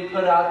neatly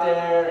put out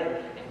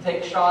there, and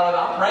take a shot of it.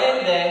 I'm praying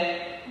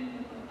today.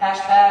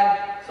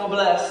 Hashtag so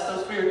blessed,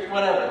 so spiritual,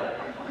 whatever.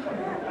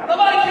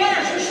 Nobody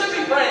cares. You should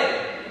be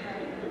praying.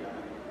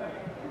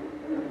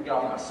 Get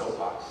off my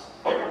soapbox.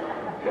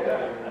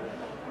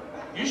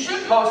 You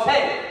should post,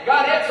 hey,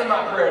 God answered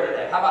my prayer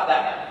today. How about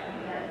that?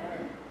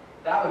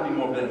 That would be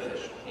more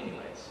beneficial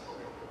anyways.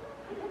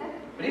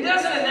 But he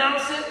doesn't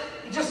announce it.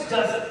 He just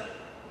does it.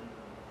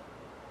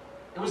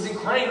 It was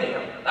ingrained in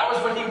him. That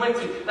was what he went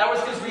to. That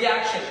was his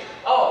reaction.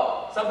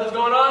 Oh, something's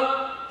going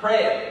on?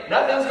 Pray.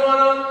 Nothing's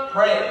going on?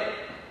 Pray.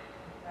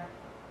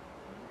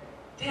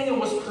 Daniel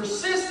was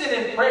persistent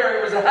in prayer.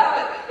 It was a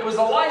habit. It was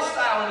a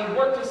lifestyle, and he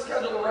worked his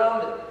schedule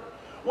around it.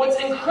 What's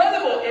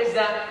incredible is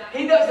that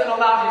he doesn't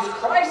allow his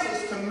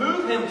crisis to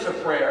move him to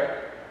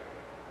prayer,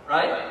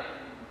 right?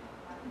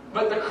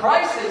 But the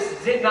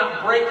crisis did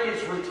not break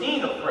his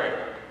routine of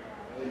prayer.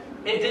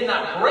 It did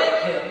not break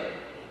him.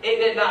 It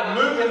did not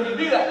move him to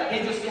do that. He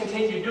just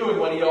continued doing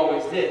what he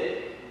always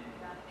did.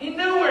 He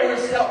knew where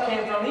his help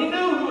came from. He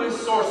knew who his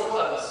source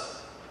was.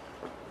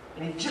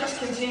 And he just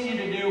continued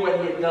to do what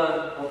he had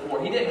done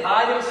before. He didn't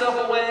hide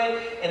himself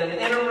away in an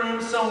inner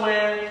room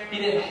somewhere. He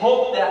didn't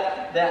hope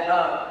that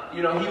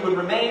he would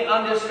remain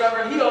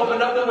undiscovered. He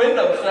opened up the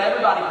window so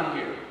everybody could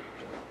hear.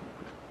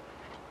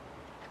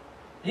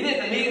 He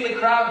didn't immediately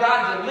cry,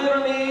 God, deliver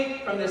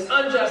me from this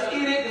unjust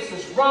edict. This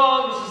is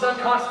wrong. This is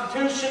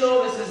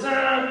unconstitutional. This is...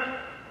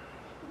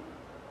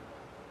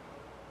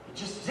 He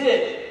just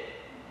did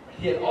what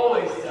he had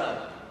always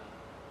done.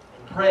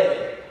 And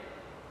prayed.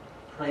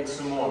 Prayed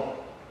some more.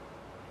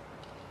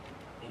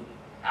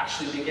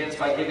 Actually begins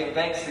by giving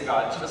thanks to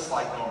God, just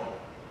like normal.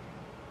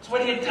 It's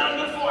what he had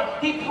done before.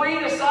 He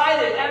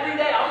pre-decided every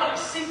day, I'm going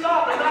to seek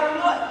God no matter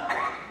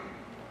what.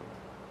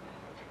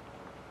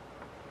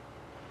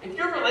 If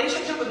your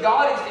relationship with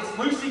God is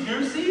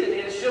loosey-goosey, and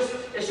it's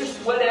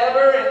just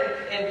whatever,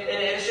 and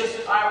it's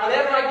just, all right,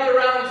 whenever I get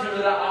around to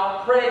it,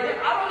 I'll pray.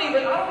 I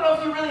don't know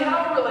if you really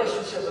have a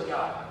relationship with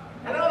God.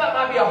 I know that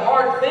might be a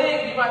hard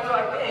thing. You might feel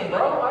like, dang,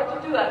 bro, why'd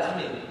you do that to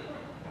me?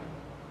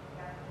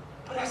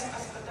 But that's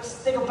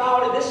the thing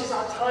about it. This is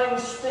our time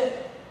spent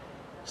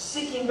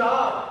seeking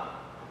God.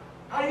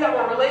 How do you have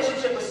a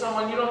relationship with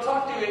someone you don't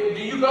talk to?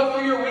 Do you go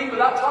through your week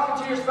without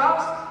talking to your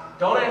spouse?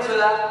 Don't answer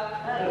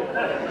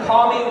that.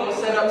 Call me. We'll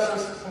set up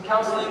some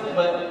counseling.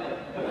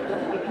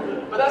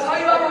 But that's how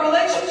you have a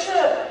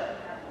relationship.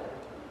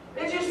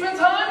 Did you spend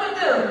time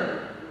with them?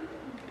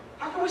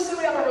 How can we say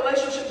we have a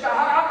relationship with God?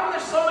 How come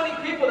there's so many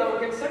people that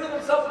would consider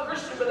themselves a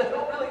Christian, but they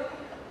don't really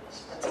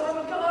spend time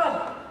with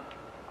God?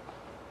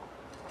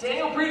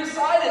 Daniel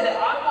pre-decided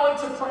that I'm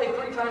going to pray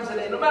 3 times a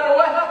day. No matter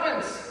what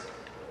happens,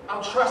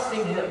 I'm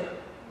trusting Him.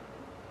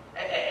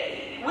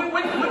 We've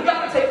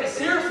got to take this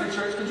seriously,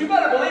 church, because you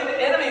better believe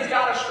the enemy's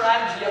got a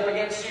strategy up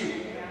against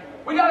you.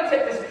 We got to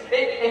take this.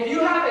 If you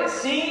haven't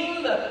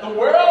seen the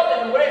world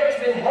and where it's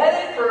been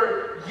headed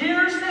for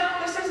years now,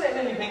 this isn't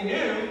anything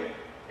new.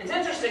 It's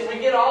interesting, we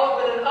get all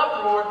up in an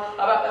uproar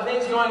about the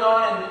things going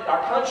on in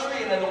our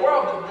country and in the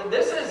world, but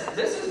this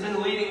has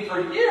been leading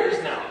for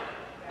years now.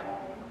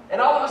 And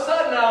all of a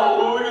sudden now,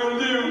 what are we going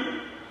to do?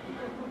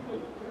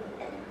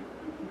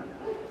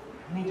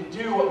 We need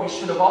to do what we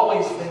should have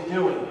always been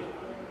doing.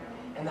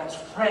 And that's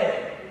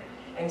praying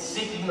and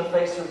seeking the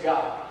face of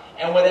God.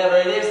 And whatever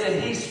it is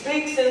that He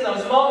speaks in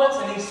those moments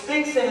and He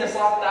speaks in this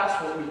life,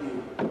 that's what we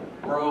do.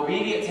 We're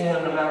obedient to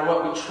Him no matter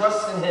what. We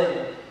trust in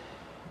Him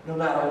no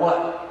matter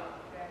what.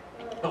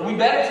 But we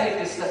better take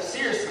this stuff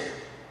seriously.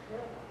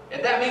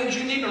 If that means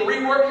you need to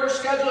rework your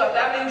schedule, if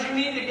that means you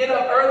need to get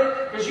up early,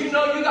 because you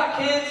know you got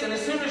kids, and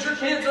as soon as your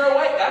kids are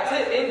awake, that's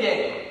it, in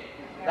game.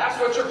 That's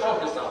what you're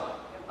focused on.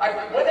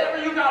 Like,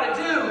 whatever you got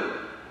to do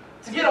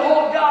to get a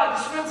hold of God,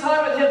 to spend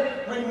time with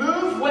Him,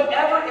 remove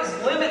whatever is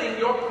limiting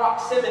your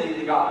proximity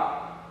to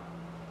God.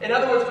 In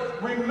other words,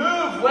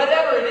 remove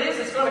whatever it is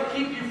that's going to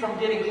keep you from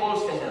getting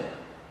close to Him.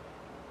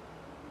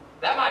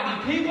 That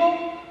might be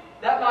people,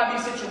 that might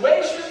be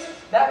situations,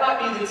 that might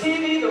be the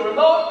TV, the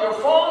remote, your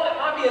phone. That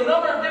might be a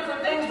number of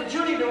different things, but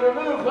you need to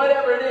remove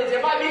whatever it is.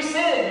 It might be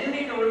sin. You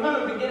need to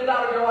remove and get it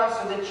out of your life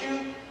so that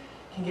you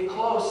can get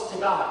close to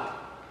God.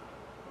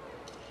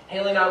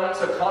 Haley and I went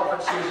to a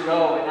conference years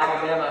ago in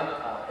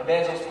Alabama.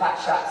 Evangelist Pat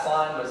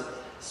Schatzline was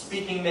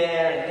speaking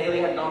there, and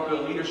Haley had gone through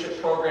a leadership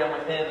program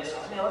with him. And so,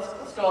 man,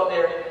 let's go up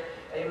there.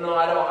 Even though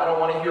I don't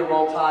want to hear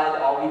Roll Tide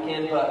all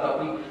weekend, but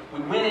we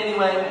went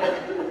anyway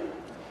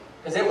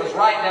because it was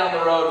right down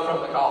the road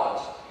from the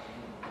college.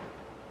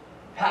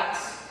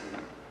 Pat's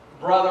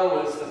brother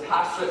was the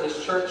pastor at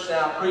this church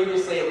now.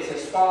 Previously, it was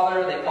his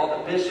father. They called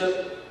the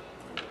bishop.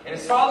 And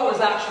his father was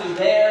actually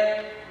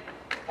there,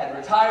 had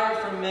retired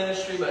from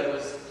ministry, but it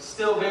was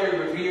still very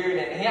revered.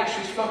 And he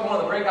actually spoke in one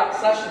of the breakout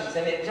sessions,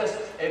 and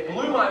it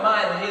blew my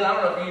mind. And I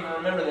don't know if you even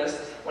remember this.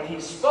 When he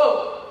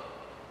spoke,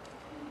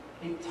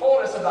 he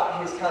told us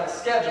about his kind of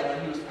schedule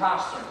when he was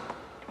pastoring.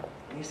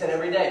 And he said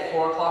every day,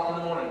 4 o'clock in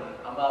the morning,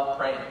 I'm up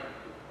praying.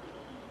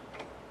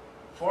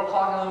 4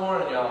 o'clock in the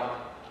morning, y'all.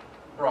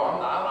 Bro,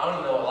 I don't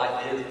even know what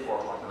life is at 4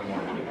 o'clock in the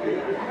morning.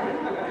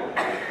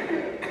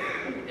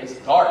 It's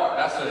dark.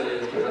 That's what it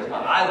is, because that's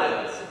my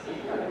eyelids.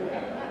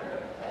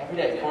 Every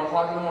day, 4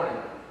 o'clock in the morning.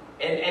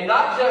 And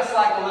not just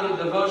like a little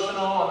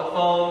devotional on the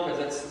phone, because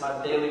it's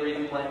my daily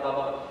reading plan, blah,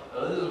 blah,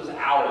 blah. This was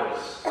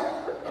hours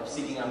of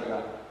seeking after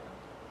God.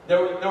 There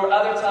were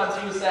other times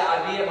he would say,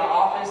 I'd be at my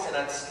office, and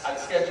I'd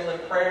schedule in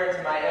prayer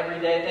to my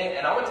everyday thing,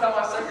 and I would tell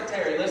my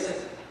secretary, listen,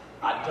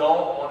 I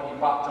don't want to be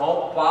bothered.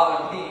 Don't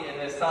bother me in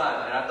this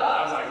time. And I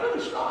thought I was like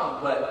really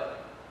strong, but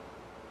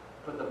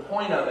the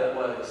point of it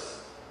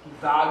was he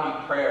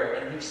valued prayer,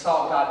 and he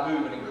saw God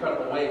move in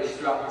incredible ways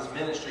throughout his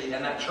ministry,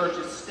 and that church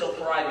is still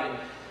thriving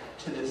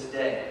to this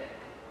day.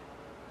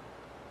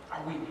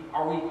 Are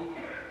we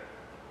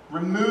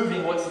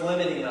removing what's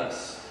limiting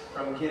us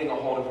from getting a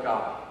hold of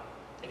God?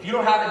 If you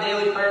don't have a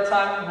daily prayer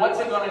time, what's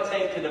it going to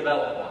take to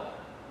develop one?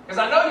 Because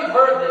I know you've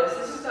heard this.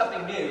 This is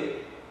nothing new.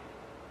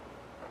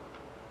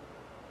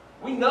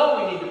 We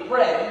know we need to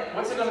pray.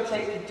 What's it going to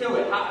take to do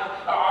it?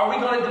 Are we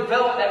going to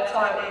develop that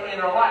time in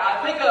our life?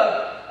 I think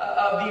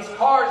of these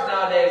cars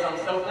nowadays. I'm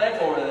so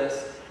thankful for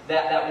this.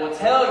 That will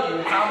tell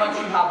you how much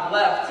you have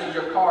left till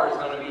your car is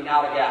going to be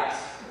out of gas.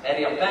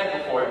 Eddie, I'm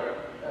thankful for it.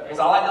 Because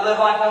I like to live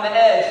life on the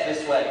edge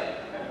this way.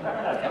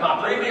 And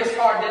my previous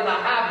car did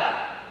not have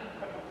that.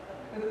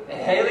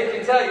 And Haley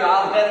can tell you,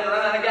 I let it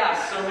run out of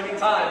gas so many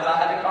times. I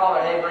had to call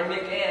her, hey, bring me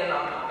a can,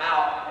 I'm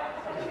out.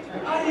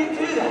 How do you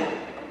do that?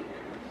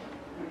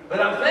 But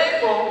I'm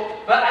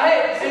thankful. But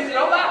hey, since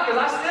don't laugh, because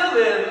I still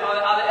live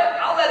on the edge.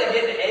 I'll let it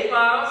get to 8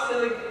 miles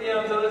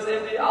until it's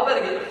empty. I'll let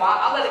it get to 5.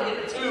 I'll let it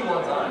get to 2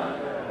 one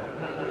time.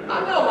 I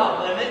know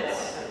my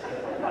limits.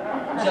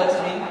 Judge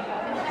me.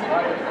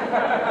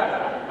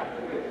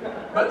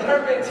 But there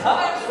have been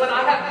times when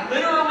I have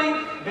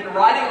literally been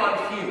riding on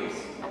fumes.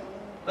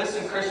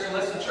 Listen, Christian,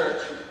 listen,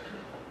 church.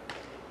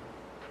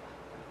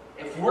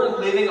 If we're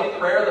living a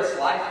prayerless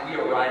life, we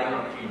are riding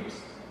on fumes.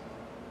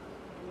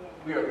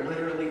 We are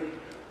literally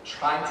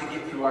trying to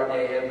get through our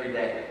day every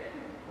day,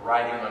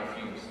 riding on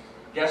fumes.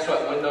 Guess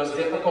what? When those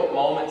difficult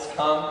moments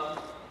come,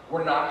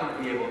 we're not going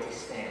to be able to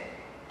stand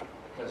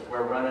because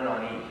we're running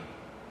on E.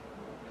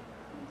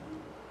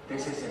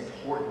 This is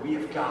important. We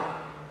have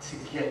got to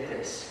get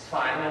this.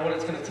 I don't know what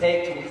it's going to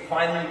take till we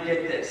finally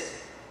get this.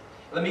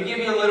 Let me give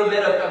you a little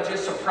bit of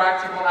just some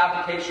practical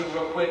application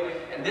real quick.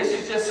 And this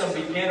is just some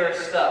beginner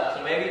stuff.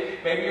 So maybe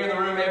you're in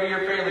the room, maybe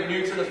you're fairly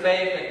new to the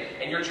faith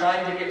and you're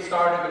trying to get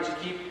started, but you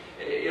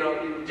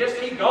keep, just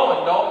keep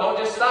going. Don't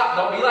just stop.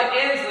 Don't be like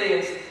Ansley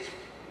and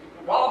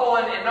wobble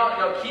and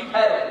keep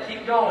pedaling,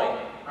 keep going,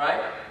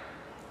 right?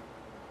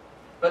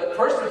 But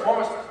first and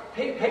foremost,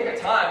 pick a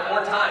time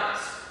or times.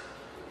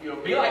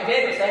 Be like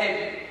David, say,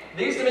 hey,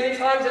 these many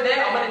times a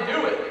day, I'm going to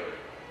do it.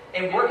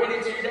 And work it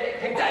into your day.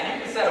 Pick that.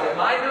 You can set a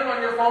reminder on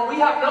your phone. We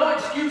have no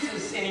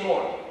excuses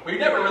anymore. We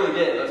never really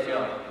did, let's be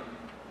honest.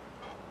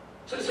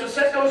 So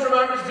set those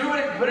reminders, do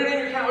it, put it in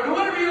your calendar, do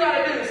whatever you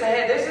got to do.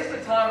 Say, hey, this is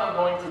the time I'm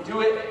going to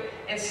do it,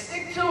 and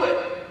stick to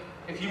it.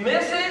 If you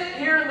miss it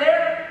here and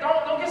there,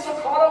 don't get so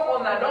caught up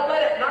on that. Don't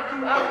let it knock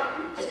you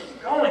out. Just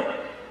keep going.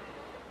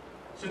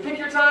 So pick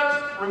your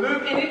times,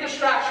 remove any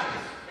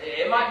distractions.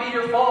 It might be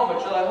your phone,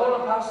 but you're like, hold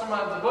on, Pastor,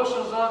 my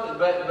devotional's on,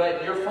 but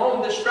your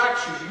phone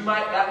distracts you.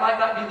 That might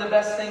not be the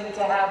best thing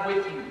to have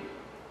with you.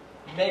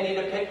 You may need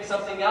to pick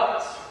something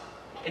else.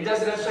 It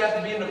doesn't necessarily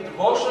have to be in a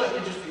devotional. It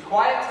can just be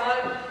quiet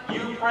time,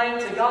 you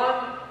praying to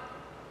God.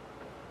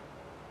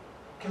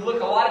 It can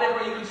look a lot of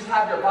different. You can just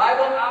have your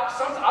Bible out.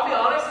 I'll be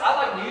honest, I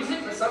like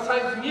music, but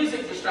sometimes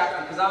music distracts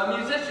me because I'm a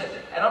musician.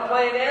 And I'm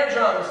playing air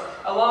drums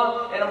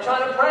along, and I'm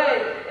trying to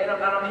pray, and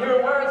I'm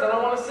hearing words, and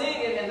I want to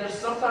sing, and there's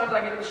sometimes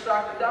I get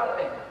distracted that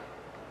way.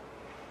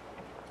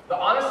 But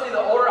honestly, the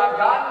older I've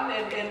gotten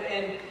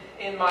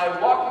in my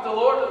walk with the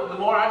Lord, the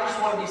more I just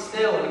want to be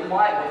still and be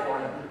quiet before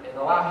Him and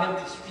allow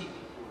Him to speak.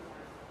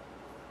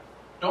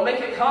 Don't make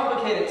it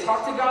complicated.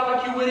 Talk to God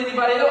like you would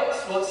anybody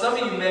else. Well, some of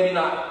you maybe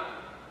not.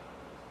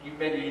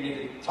 Maybe you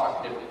need to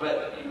talk different,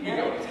 but you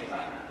go what I'm saying.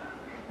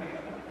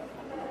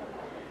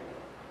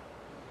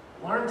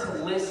 Learn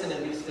to listen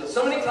and be still.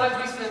 So many times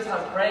we spend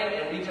time praying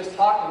and we just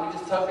talk and we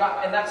just tell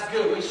God, and that's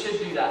good. We should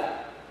do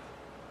that.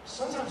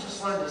 Sometimes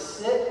just learn to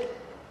sit,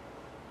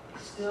 be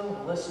still,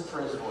 and listen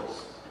for His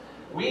voice.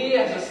 We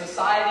as a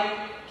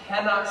society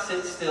cannot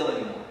sit still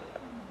anymore.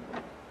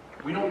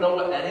 We don't know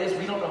what that is.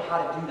 We don't know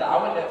how to do that.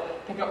 I went to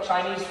pick up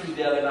Chinese food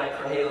the other night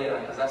for Haley and I,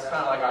 because that's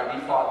kind of like our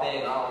default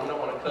thing. Oh, we don't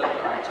want to cook.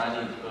 All right,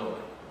 Chinese, boom.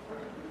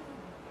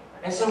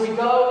 And so we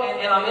go,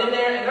 and I'm in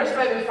there, and there's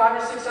maybe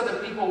 5 or 6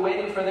 other people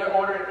waiting for their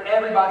order, and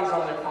everybody's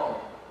on their phone.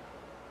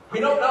 We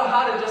don't know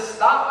how to just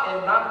stop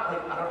and not,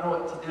 I don't know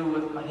what to do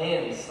with my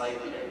hands.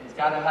 It's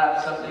got to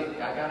have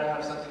something, I got to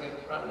have something in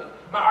front of me.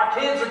 Our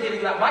kids are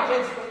getting that. My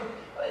kids,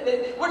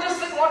 we're just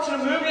sitting watching a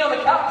movie on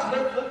the couch, and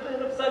they're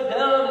flipping upside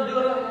down and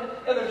doing it,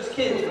 and they're just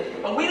kids.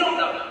 But we don't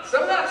know.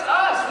 Some of that's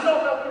us. We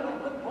don't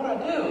know what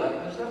do I do.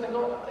 There's nothing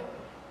going on.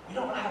 We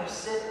don't know how to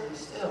sit and be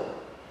still.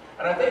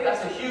 And I think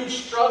that's a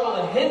huge struggle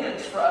and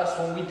hindrance for us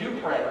when we do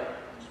pray.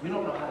 Because we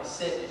don't know how to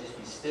sit and just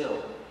be still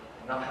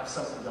and not have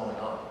something going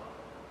on.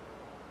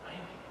 Right?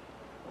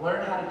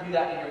 Learn how to do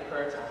that in your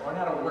prayer time. Learn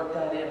how to work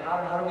that in.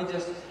 How do we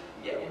just,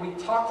 we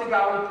talk to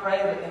God, we pray,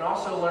 but then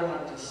also learn how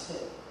to just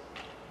sit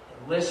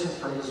and listen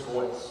for His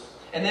voice.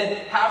 And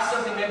then have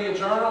something, maybe a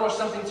journal or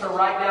something to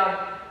write down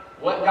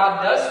what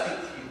God does speak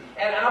to you.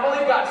 And I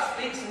believe God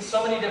speaks in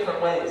so many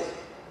different ways.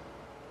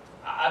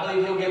 I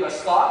believe He'll give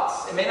us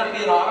thoughts. It may not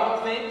be an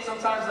audible thing.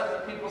 Sometimes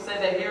people say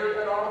they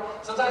hear an audible.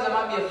 Sometimes it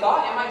might be a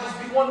thought. It might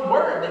just be one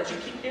word that you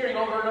keep hearing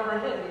over and over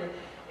again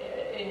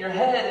in your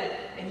head,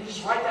 and you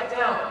just write that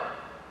down.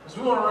 Because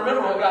we want to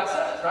remember what God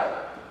says, right?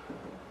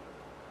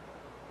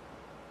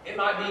 It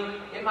might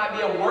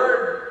be a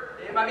word.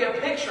 It might be a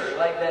picture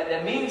like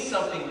that means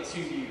something to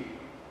you.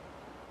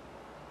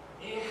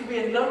 It could be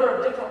a number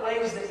of different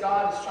ways that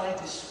God is trying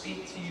to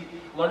speak to you.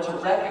 Learn to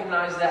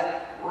recognize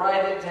that.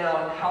 Write it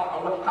down.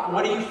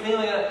 What are you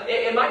feeling?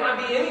 It might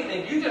not be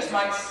anything. You just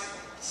might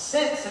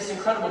sense this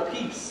incredible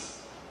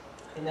peace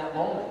in that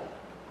moment.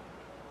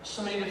 There's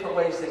so many different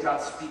ways that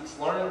God speaks.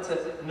 Learn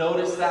to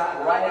notice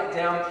that. Write it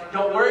down.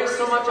 Don't worry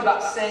so much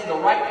about saying the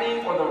right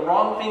thing or the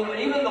wrong thing or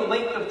even the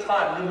length of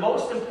time. The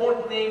most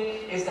important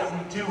thing is that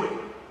we do it.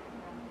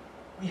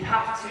 We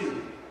have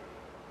to.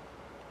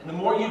 And the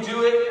more you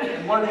do it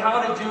and learn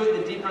how to do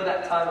it, the deeper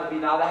that time will be.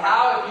 Now, the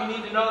how, if you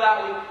need to know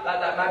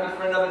that might be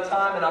for another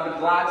time, and I'll be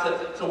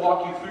glad to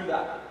walk you through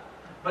that.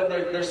 But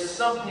there's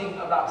something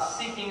about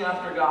seeking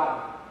after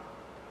God.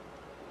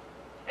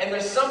 And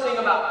there's something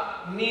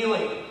about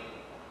kneeling.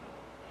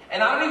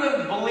 And I don't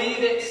even believe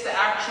it's the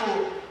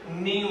actual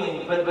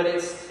kneeling, but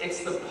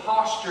it's the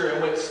posture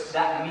in which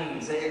that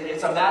means.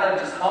 It's a matter of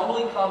just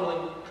humbly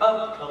coming.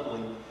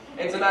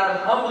 It's a matter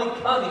of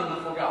humbly coming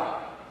before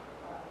God.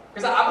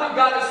 Because I believe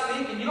God is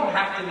speaking. You don't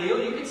have to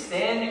kneel. You can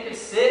stand, you can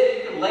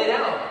sit, you can lay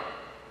down.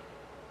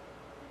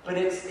 But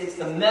it's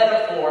the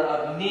metaphor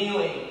of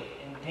kneeling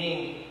and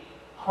being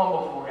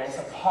humble for God. It's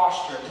a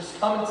posture. Just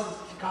coming to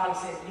God and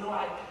saying,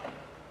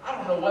 I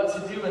don't know what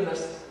to do in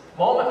this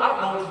moment. I don't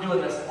know what to do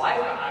in this life.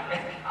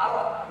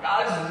 God,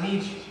 I just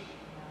need you.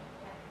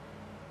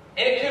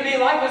 And it could be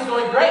life is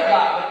going great,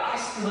 God, but I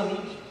still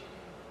need you.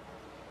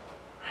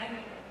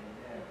 Right?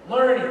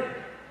 Learning.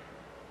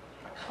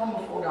 I come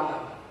before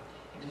God.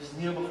 Just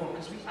kneel before Him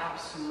because we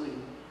absolutely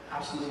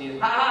Absolutely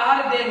needed.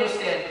 How did Daniel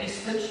stand? He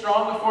stood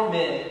strong before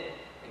men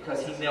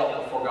because he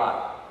knelt before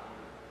God.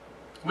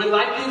 When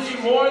life gives you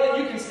more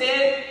than you can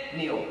stand,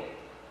 kneel.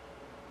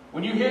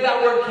 When you hear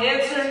that word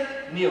cancer,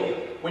 kneel.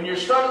 When you're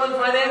struggling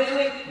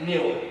financially,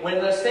 kneel. When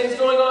there's things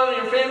going on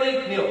in your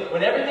family, kneel.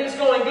 When everything's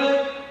going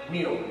good,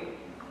 kneel.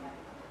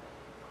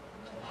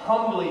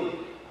 Humbly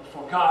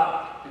before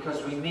God,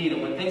 because we need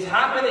Him. When things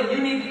happen and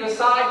you need to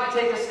decide to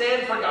take a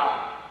stand for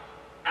God,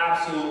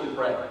 absolutely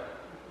pray.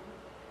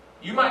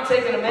 You might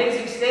take an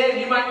amazing stand.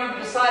 You might need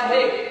to decide,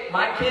 hey,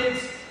 my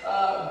kids'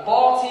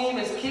 ball team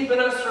is keeping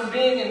us from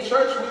being in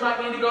church. We might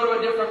need to go to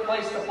a different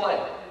place to play.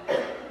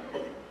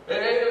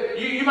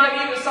 You might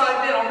need to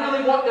decide, man, I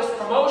really want this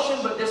promotion,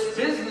 but this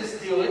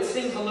business deal, it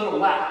seems a little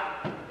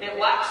whack. It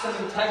lacks some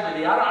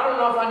integrity. I don't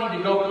know if I need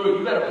to go through it.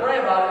 You better pray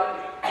about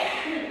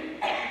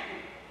it.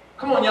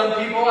 Come on, young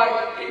people.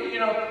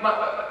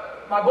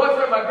 My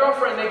boyfriend, my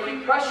girlfriend, they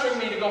keep pressuring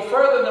me to go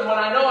further than what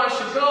I know I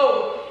should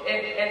go.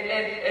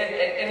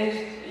 And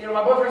he's,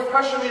 my boyfriend's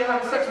pressuring me to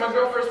have sex. My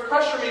girlfriend's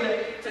pressuring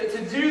me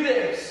to do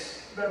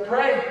this. You better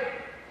pray.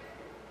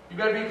 You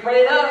better be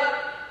prayed up.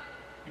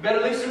 You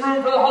better leave some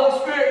room for the Holy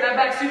Spirit in that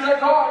back seat of that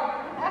car.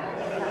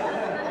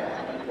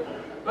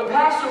 But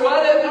Pastor,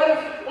 what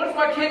if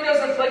my kid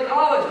doesn't play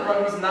college?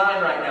 Bro, he's 9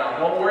 right now.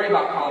 Don't worry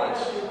about college.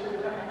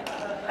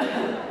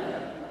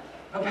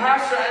 But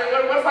Pastor,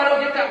 what if I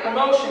don't get that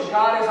promotion?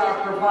 God is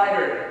our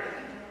provider.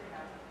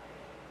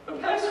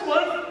 But Pastor,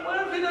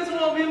 what if he doesn't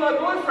want to be my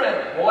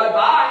boyfriend? Boy,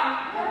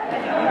 bye.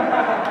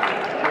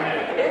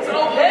 It's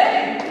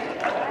okay.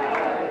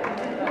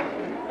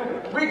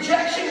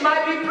 Rejection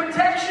might be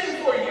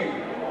protection for you.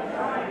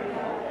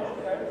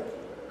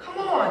 Come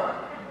on.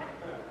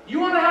 You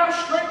want to have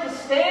strength to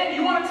stand?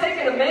 You want to take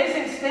an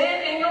amazing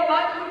stand in your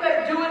life? We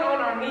better do it on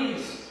our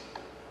knees.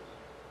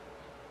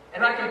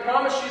 And I can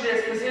promise you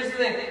this, because here's the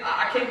thing.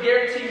 I can't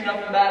guarantee you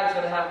nothing bad is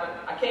going to happen.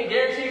 I can't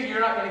guarantee you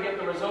you're not going to get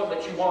the result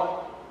that you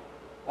want.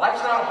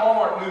 Life's not a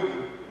Hallmark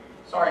movie.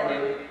 Sorry,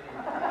 David.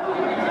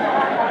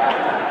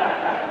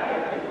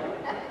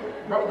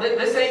 Bro,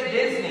 this ain't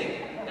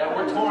Disney that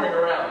we're touring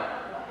around.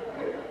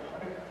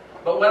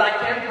 But what I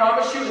can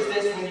promise you is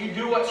this: when you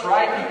do what's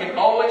right, you can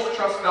always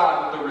trust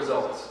God with the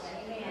results.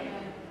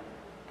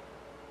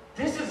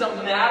 This is a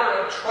matter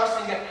of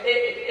trusting God.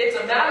 It's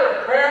a matter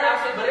of prayer,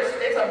 absolutely,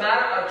 but it's a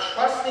matter of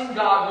trusting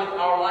God with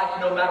our life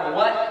no matter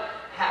what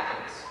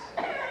happens.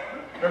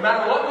 No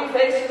matter what we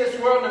face in this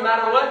world, no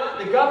matter what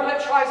the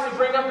government tries to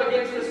bring up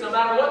against us, no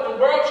matter what the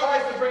world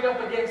tries to bring up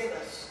against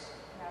us.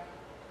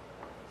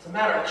 It's a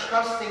matter of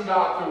trusting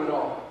God through it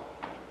all.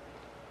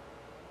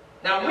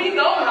 Now, we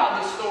know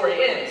how this story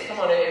ends. Come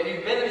on, if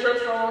you've been in church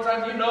for a long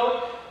time, you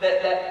know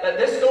that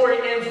this story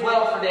ends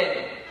well for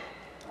Daniel.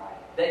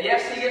 That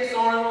yes, he gets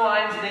thrown in the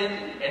lion's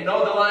den, and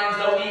no, the lions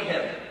don't eat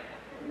him.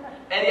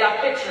 And yeah, I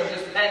picture him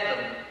just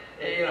petting him.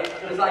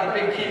 It's like a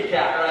big kitty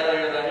cat right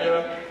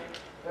there.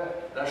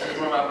 That's just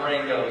where my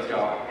brain goes,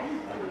 y'all.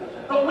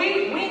 But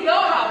we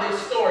know how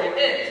this story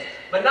ends.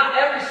 But not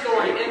every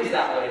story ends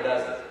that way,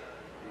 does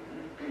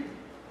it?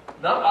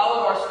 Not all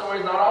of our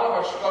stories, not all of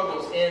our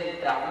struggles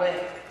end that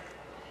way.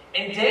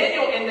 And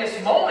Daniel, in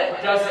this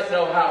moment, doesn't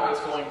know how it's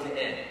going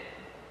to end.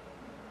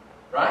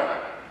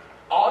 Right?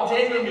 All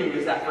Daniel knew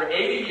is that for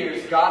 80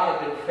 years, God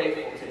had been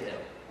faithful to him.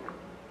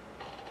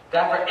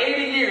 That for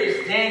 80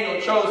 years,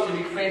 Daniel chose to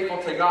be faithful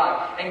to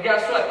God. And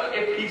guess what?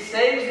 If he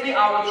saves me,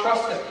 I will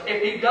trust him.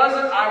 If he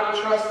doesn't, I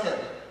will trust him.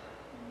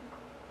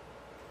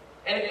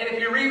 And if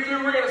you read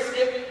through, we're going to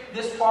skip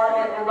this part.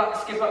 We're about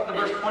to skip up to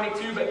verse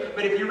 22.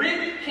 But if you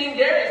read King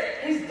Darius,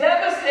 he's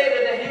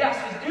devastated that he has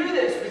to do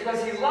this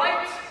because he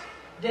liked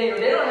Daniel.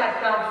 Daniel had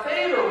found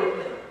favor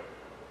with him.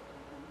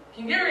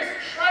 King Darius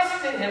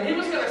trusted him. He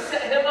was going to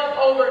set him up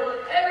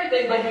over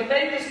everything, but he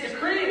made this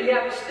decree and he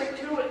had to stick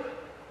to it.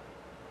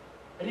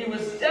 But he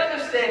was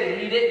devastated.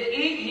 He didn't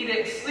eat. He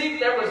didn't sleep.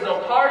 There was no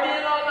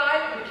partying all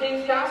night in the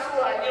king's castle.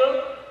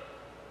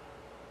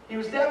 He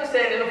was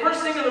devastated. And the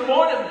first thing in the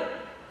morning,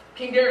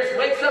 King Darius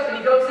wakes up and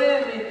he goes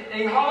in and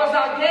he hollers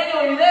out, "Daniel,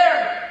 are you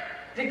there?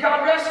 Did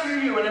God rescue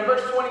you?" And in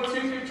verse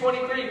 22 through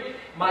 23,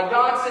 "My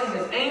God sent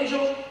his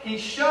angel. He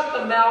shut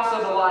the mouths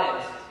of the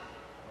lions."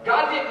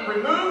 God didn't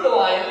remove the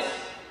lions.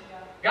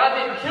 God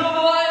didn't kill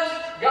the lions.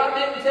 God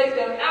didn't take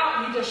them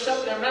out. He just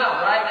shut their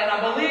mouth, right? And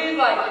I believe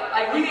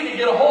like we need to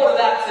get a hold of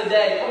that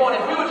today. Come on,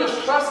 if we would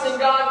just trust in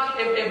God,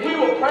 if we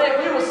will pray,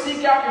 if we will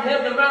seek after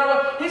him, no matter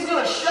what, he's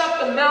going to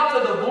shut the mouths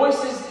of the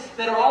voices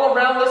that are all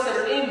around us, that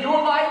are in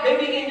your life,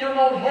 maybe in your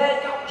own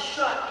head. God will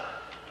shut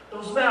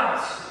those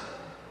mouths.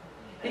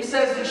 He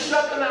says, he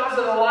shut the mouths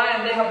of the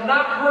lion. They have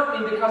not hurt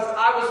me because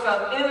I was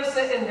found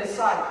innocent in his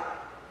sight.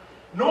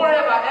 Nor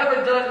have I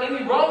ever done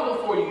any wrong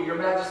before you, your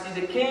majesty.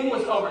 The king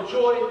was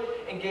overjoyed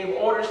and gave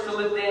orders to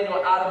lift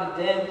Daniel out of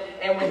the den.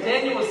 And when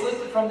Daniel was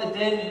lifted from the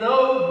den,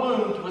 no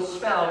wound was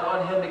found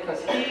on him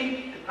because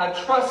he had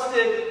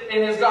trusted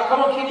in his God.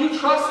 Come on, can you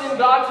trust in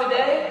God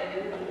today?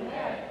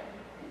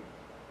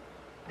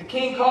 The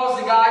king calls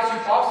the guys who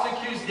falsely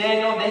accused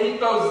Daniel, then he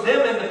throws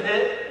them in the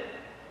pit,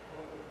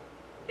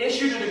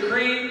 issued a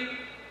decree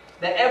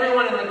that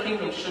everyone in the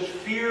kingdom should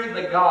fear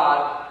the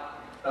God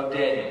of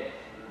Daniel.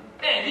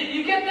 Man,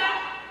 you get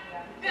that?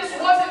 This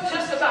wasn't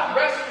just about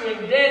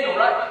rescuing Daniel,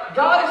 right?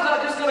 God is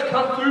not just going to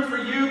come through for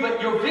you,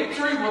 but your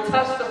victory will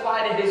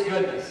testify to His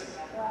goodness.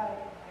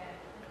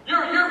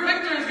 Your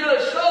victory is going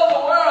to show the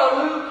world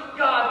who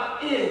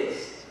God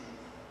is.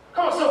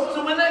 Come on,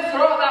 so when they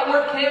throw out that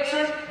word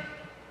cancer,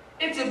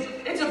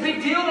 it's a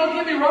big deal, don't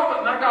get me wrong,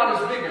 but my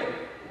God is bigger.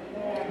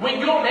 When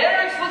your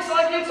marriage looks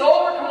like it's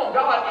over, come on,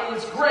 God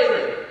is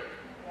greater.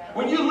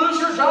 When you lose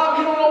your job,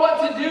 you don't know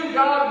what to do,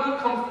 God will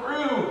come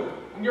through.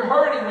 When you're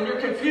hurting, when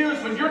you're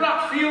confused, when you're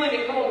not feeling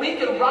it, come on, we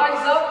can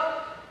rise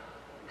up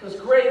because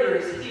greater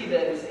is He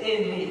that is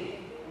in me.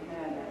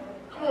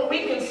 Come on, we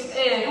can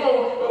stand. Come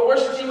on,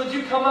 worship team, would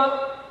you come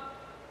up?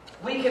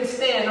 We can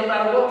stand no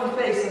matter what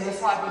we face in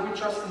this life, but we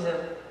trust in Him.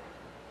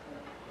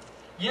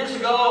 Years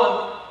ago,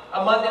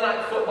 on a Monday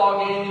night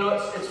football game, you know,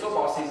 it's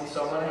football season,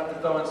 so I'm going to have to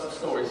throw in some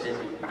stories here.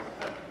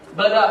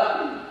 But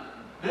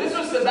this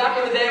was back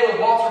in the day with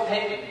Walter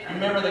Payton. You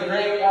remember the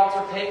great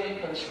Walter Payton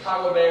from the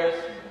Chicago Bears?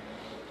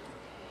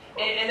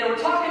 And they were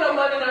talking on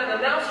Monday night, and the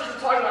announcers were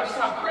talking about just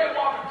how great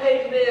Walter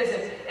Payton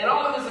is and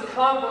all of his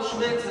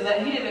accomplishments, and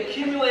that he had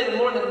accumulated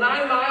more than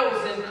 9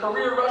 miles in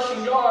career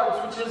rushing yards,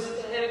 which is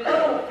an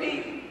incredible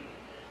feat.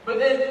 But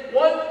then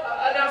one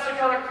announcer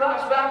kind of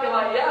claps back and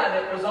like, yeah,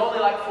 and it was only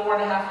like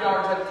 4.5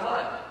 yards at a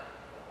time.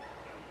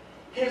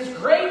 His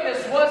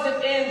greatness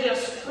wasn't in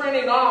just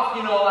sprinting off,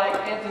 you know, like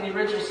Anthony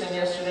Richardson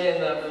yesterday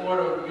in the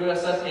Florida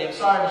USF game.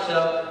 Sorry,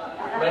 Michelle.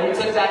 But he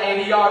took that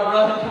 80-yard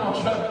run. Come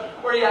on, Trevor.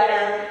 Where you at,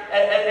 Aaron?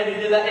 And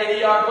he did that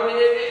 80-yard run.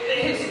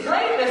 His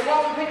greatness,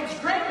 Walter Payton's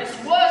greatness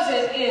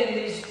wasn't in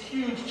these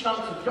huge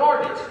chunks of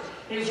yardage.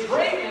 His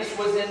greatness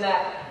was in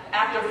that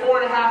after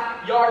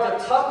 4.5 yards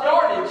of tough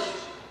yardage,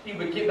 he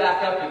would get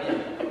back up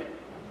again.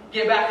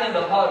 Get back in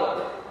the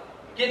huddle.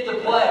 Get the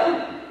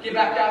play. Get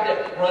back out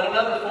there. Run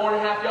another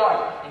 4.5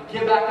 yards. And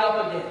get back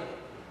up again.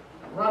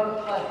 Run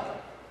the play.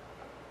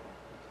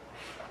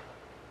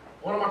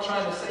 What am I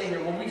trying to say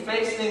here? When we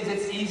face things,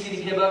 it's easy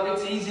to give up.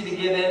 It's easy to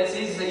give in. It's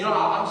easy to say, you know,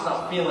 I'm just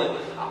not feeling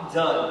it. I'm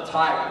done. I'm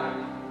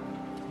tired.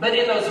 But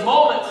in those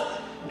moments,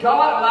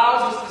 God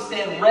allows us to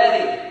stand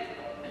ready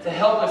to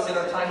help us in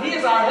our time. He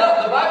is our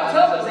help. The Bible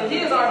tells us that He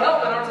is our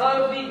help in our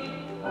time of need.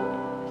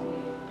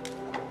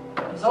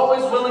 He's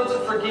always willing to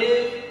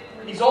forgive.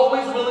 He's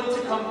always willing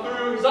to come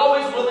through. He's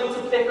always willing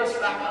to pick us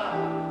back up.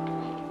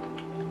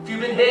 If you've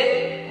been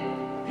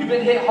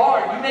hit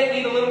hard, you may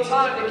need a little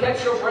time to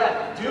catch your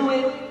breath. Do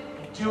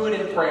it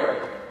in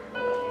prayer.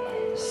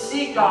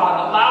 Seek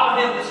God. Allow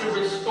Him to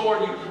restore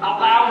you.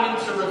 Allow Him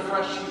to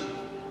refresh you.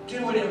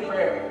 Do it in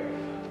prayer.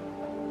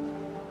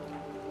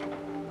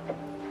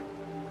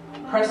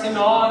 Pressing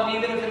on,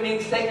 even if it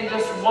means taking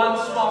just one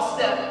small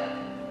step.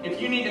 If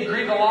you need to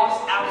grieve a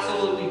loss,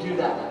 absolutely do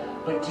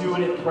that. But do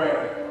it in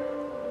prayer.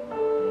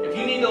 If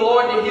you need the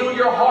Lord to heal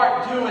your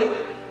heart, do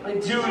it.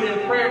 But do it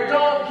in prayer.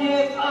 Don't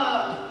give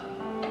up.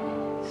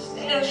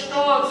 Stand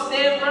strong.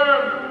 Stand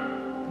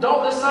firm.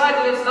 Don't decide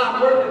that it's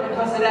not worth it,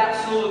 because it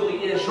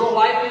absolutely is. Your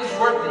life is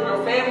worth it.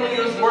 Your family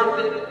is worth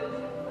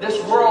it. This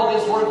world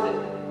is worth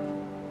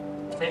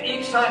it. And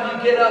each time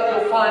you get up,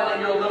 you'll find that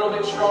you're a little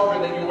bit stronger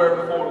than you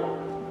were before.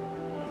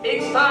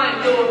 Each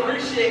time you'll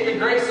appreciate the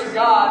grace of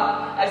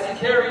God as He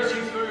carries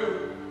you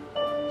through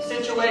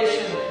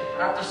situation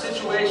after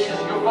situation.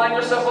 You'll find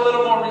yourself a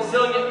little more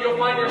resilient. You'll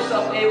find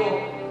yourself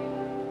able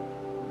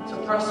to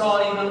press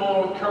on even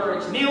more with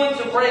courage. Kneeling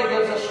to pray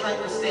gives us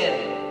strength to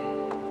stand.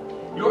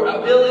 Your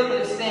ability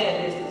to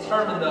stand is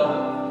determined,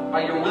 though,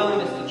 by your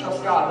willingness to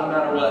trust God no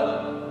matter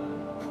what.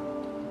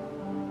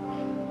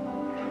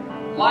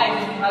 Life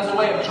has a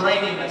way of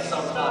draining us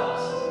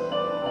sometimes.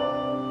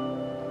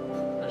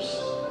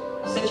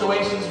 There's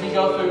situations we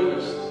go through.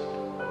 There's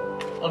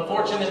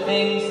unfortunate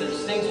things.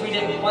 There's things we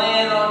didn't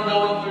plan on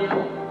going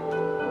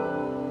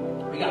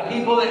through. We got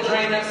people that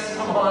drain us.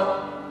 Come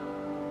on.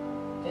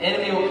 The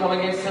enemy will come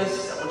against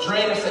us. That will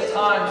drain us at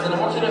times. And I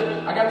want you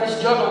to, I got this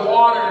jug of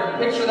water.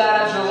 Picture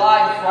that as your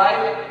life,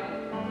 right?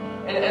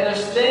 And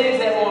there's things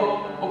that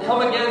will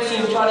come against you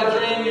and try to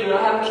drain you.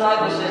 I haven't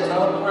tried this yet, so I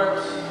hope it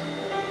works.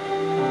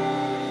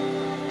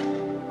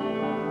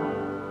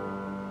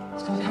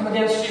 It's going to come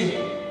against you.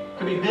 It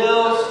could be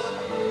bills.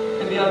 It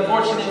could be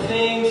unfortunate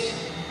things.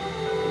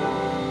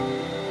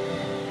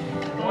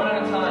 One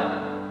at a time.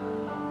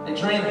 They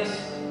drain us.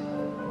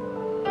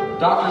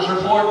 Doctor's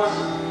reports.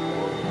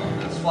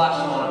 Let's flash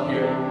them on up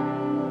here.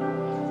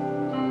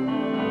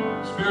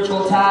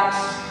 Spiritual attacks.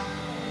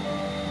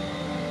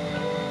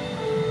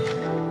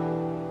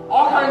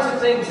 All kinds of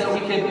things that we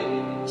could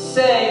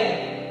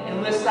say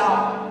and list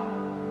out.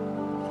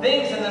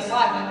 Things in this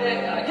life.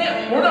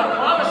 Again, we're not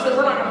promised that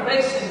we're not going to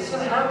face things. It's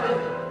going to happen.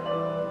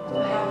 It's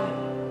going to happen.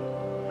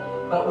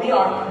 But we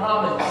are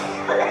promised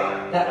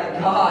that a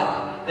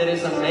God that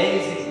is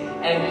amazing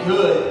and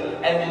good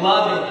and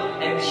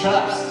loving and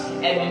just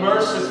and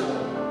merciful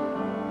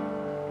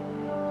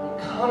will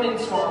come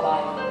into our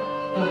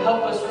life. He'll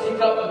help us pick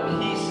up the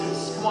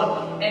pieces. Come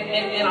on.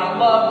 And I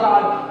love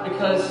God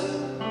because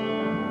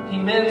He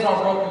mends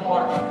our broken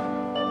heart.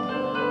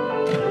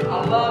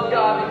 I love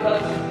God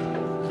because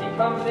He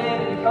comes in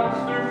and He comes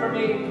through for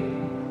me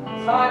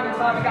time and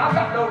time again. I've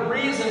got no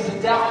reason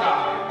to doubt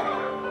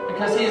God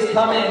because He has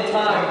come in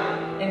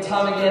time and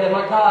time again. And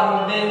my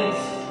God, He mends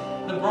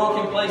the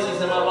broken places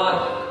in my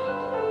life.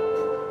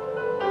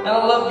 And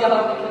I love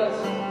God because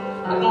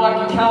I know I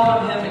can count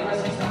on Him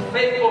because He's been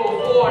faithful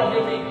before and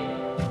He'll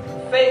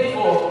be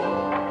faithful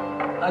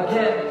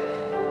again.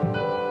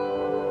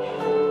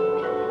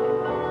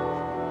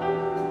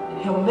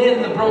 He'll mend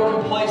the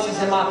broken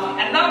places in my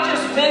life. And not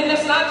just mend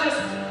us, not just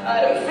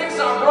fix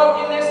our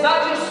brokenness,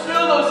 not just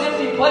fill those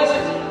empty places,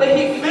 but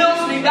He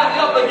fills me back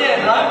up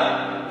again,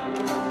 right?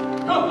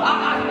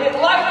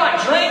 Life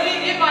might drain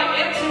me, it might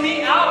empty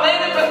me out, but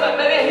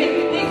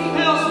He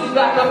fills me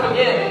back up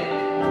again.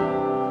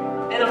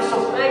 And I'm so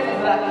thankful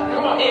for that.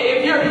 Come on,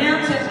 if you're here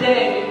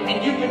today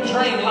and you've been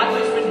drained, life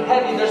has been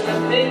heavy, there's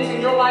been things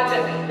in your life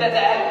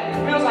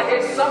that feels like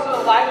it's something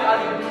of life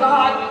out of you.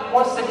 God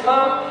wants to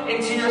come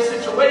into your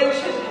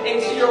situation,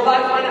 into your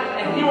life right now,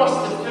 and He wants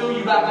to fill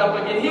you back up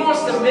again. He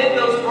wants to mend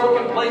those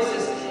broken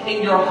places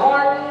in your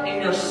heart,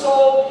 in your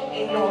soul,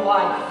 in your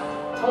life.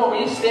 Come on,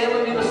 will you stand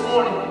with me this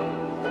morning?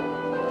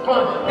 Come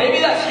on,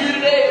 maybe that's you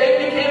today.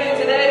 Maybe you came in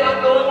today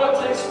not knowing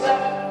what to expect.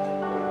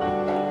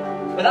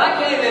 But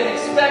I came in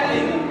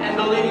expecting and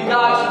believing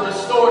God to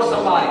restore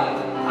somebody.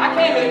 I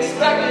came in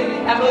expecting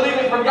and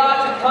believing for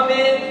God to come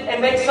in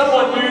and make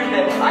someone new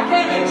today. I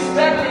came in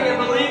expecting and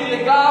believing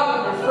that God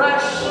would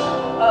refresh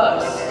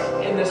us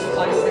in this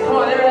place. Come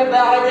on, every head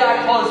bowed, every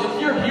eye closed. If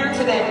you're here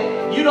today,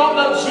 you don't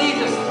know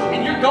Jesus,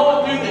 and you're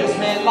going through this,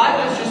 man. Life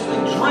has just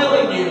been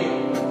drilling you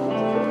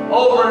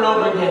over and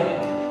over again.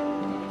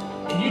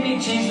 And you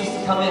need Jesus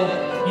to come in.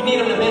 You need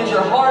Him to mend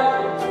your heart.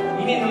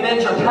 You need Him to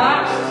mend your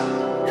past,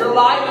 your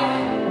life.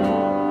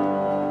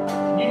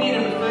 You need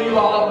Him to fill you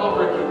all up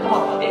over again. Come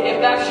on.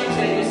 If that's you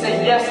today, you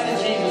say yes to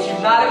Jesus.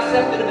 You've not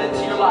accepted Him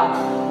into your life.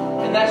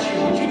 And that's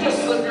you. Would you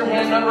just slip your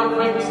hand up real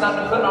quick? It's not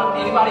to put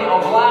anybody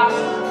on blast,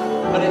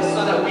 but it's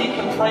so that we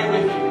can pray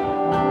with you.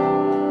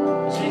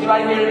 Is there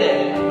anybody here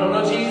today? You don't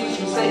know Jesus?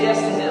 You say yes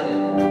to Him.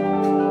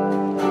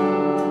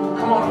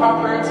 Come on, our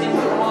prayer team,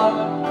 come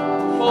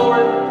on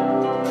forward.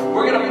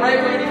 We're going to pray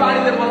for anybody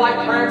that would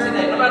like prayer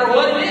today, no matter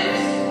what it is.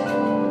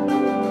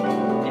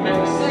 You may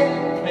be sick,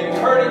 you may be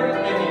hurting,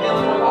 you may be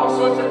dealing with all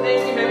sorts of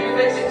things, you may be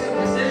facing some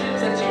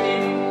decisions that you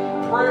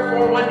need prayer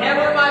for,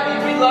 whatever it might be.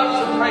 We love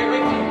to pray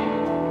with you.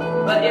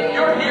 But if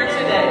you're here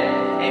today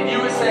and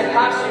you would say,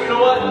 Pastor, you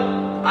know what?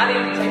 I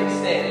need to take a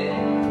stand.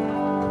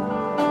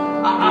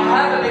 I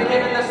haven't been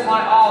giving this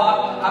my all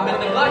up. I've been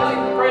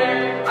neglecting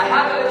prayer. I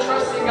haven't been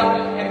trusting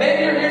God. And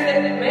maybe you're here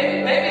today.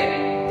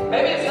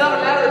 Maybe it's not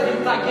a matter of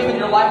you not giving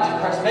your life to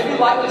Christ. Maybe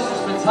life has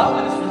just been tough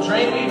and it's been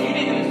draining you and you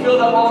need to be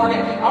filled up all over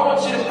again. I want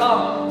you to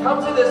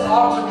come to this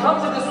altar, come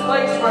to this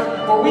place where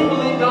we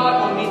believe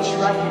God will meet you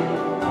right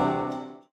here.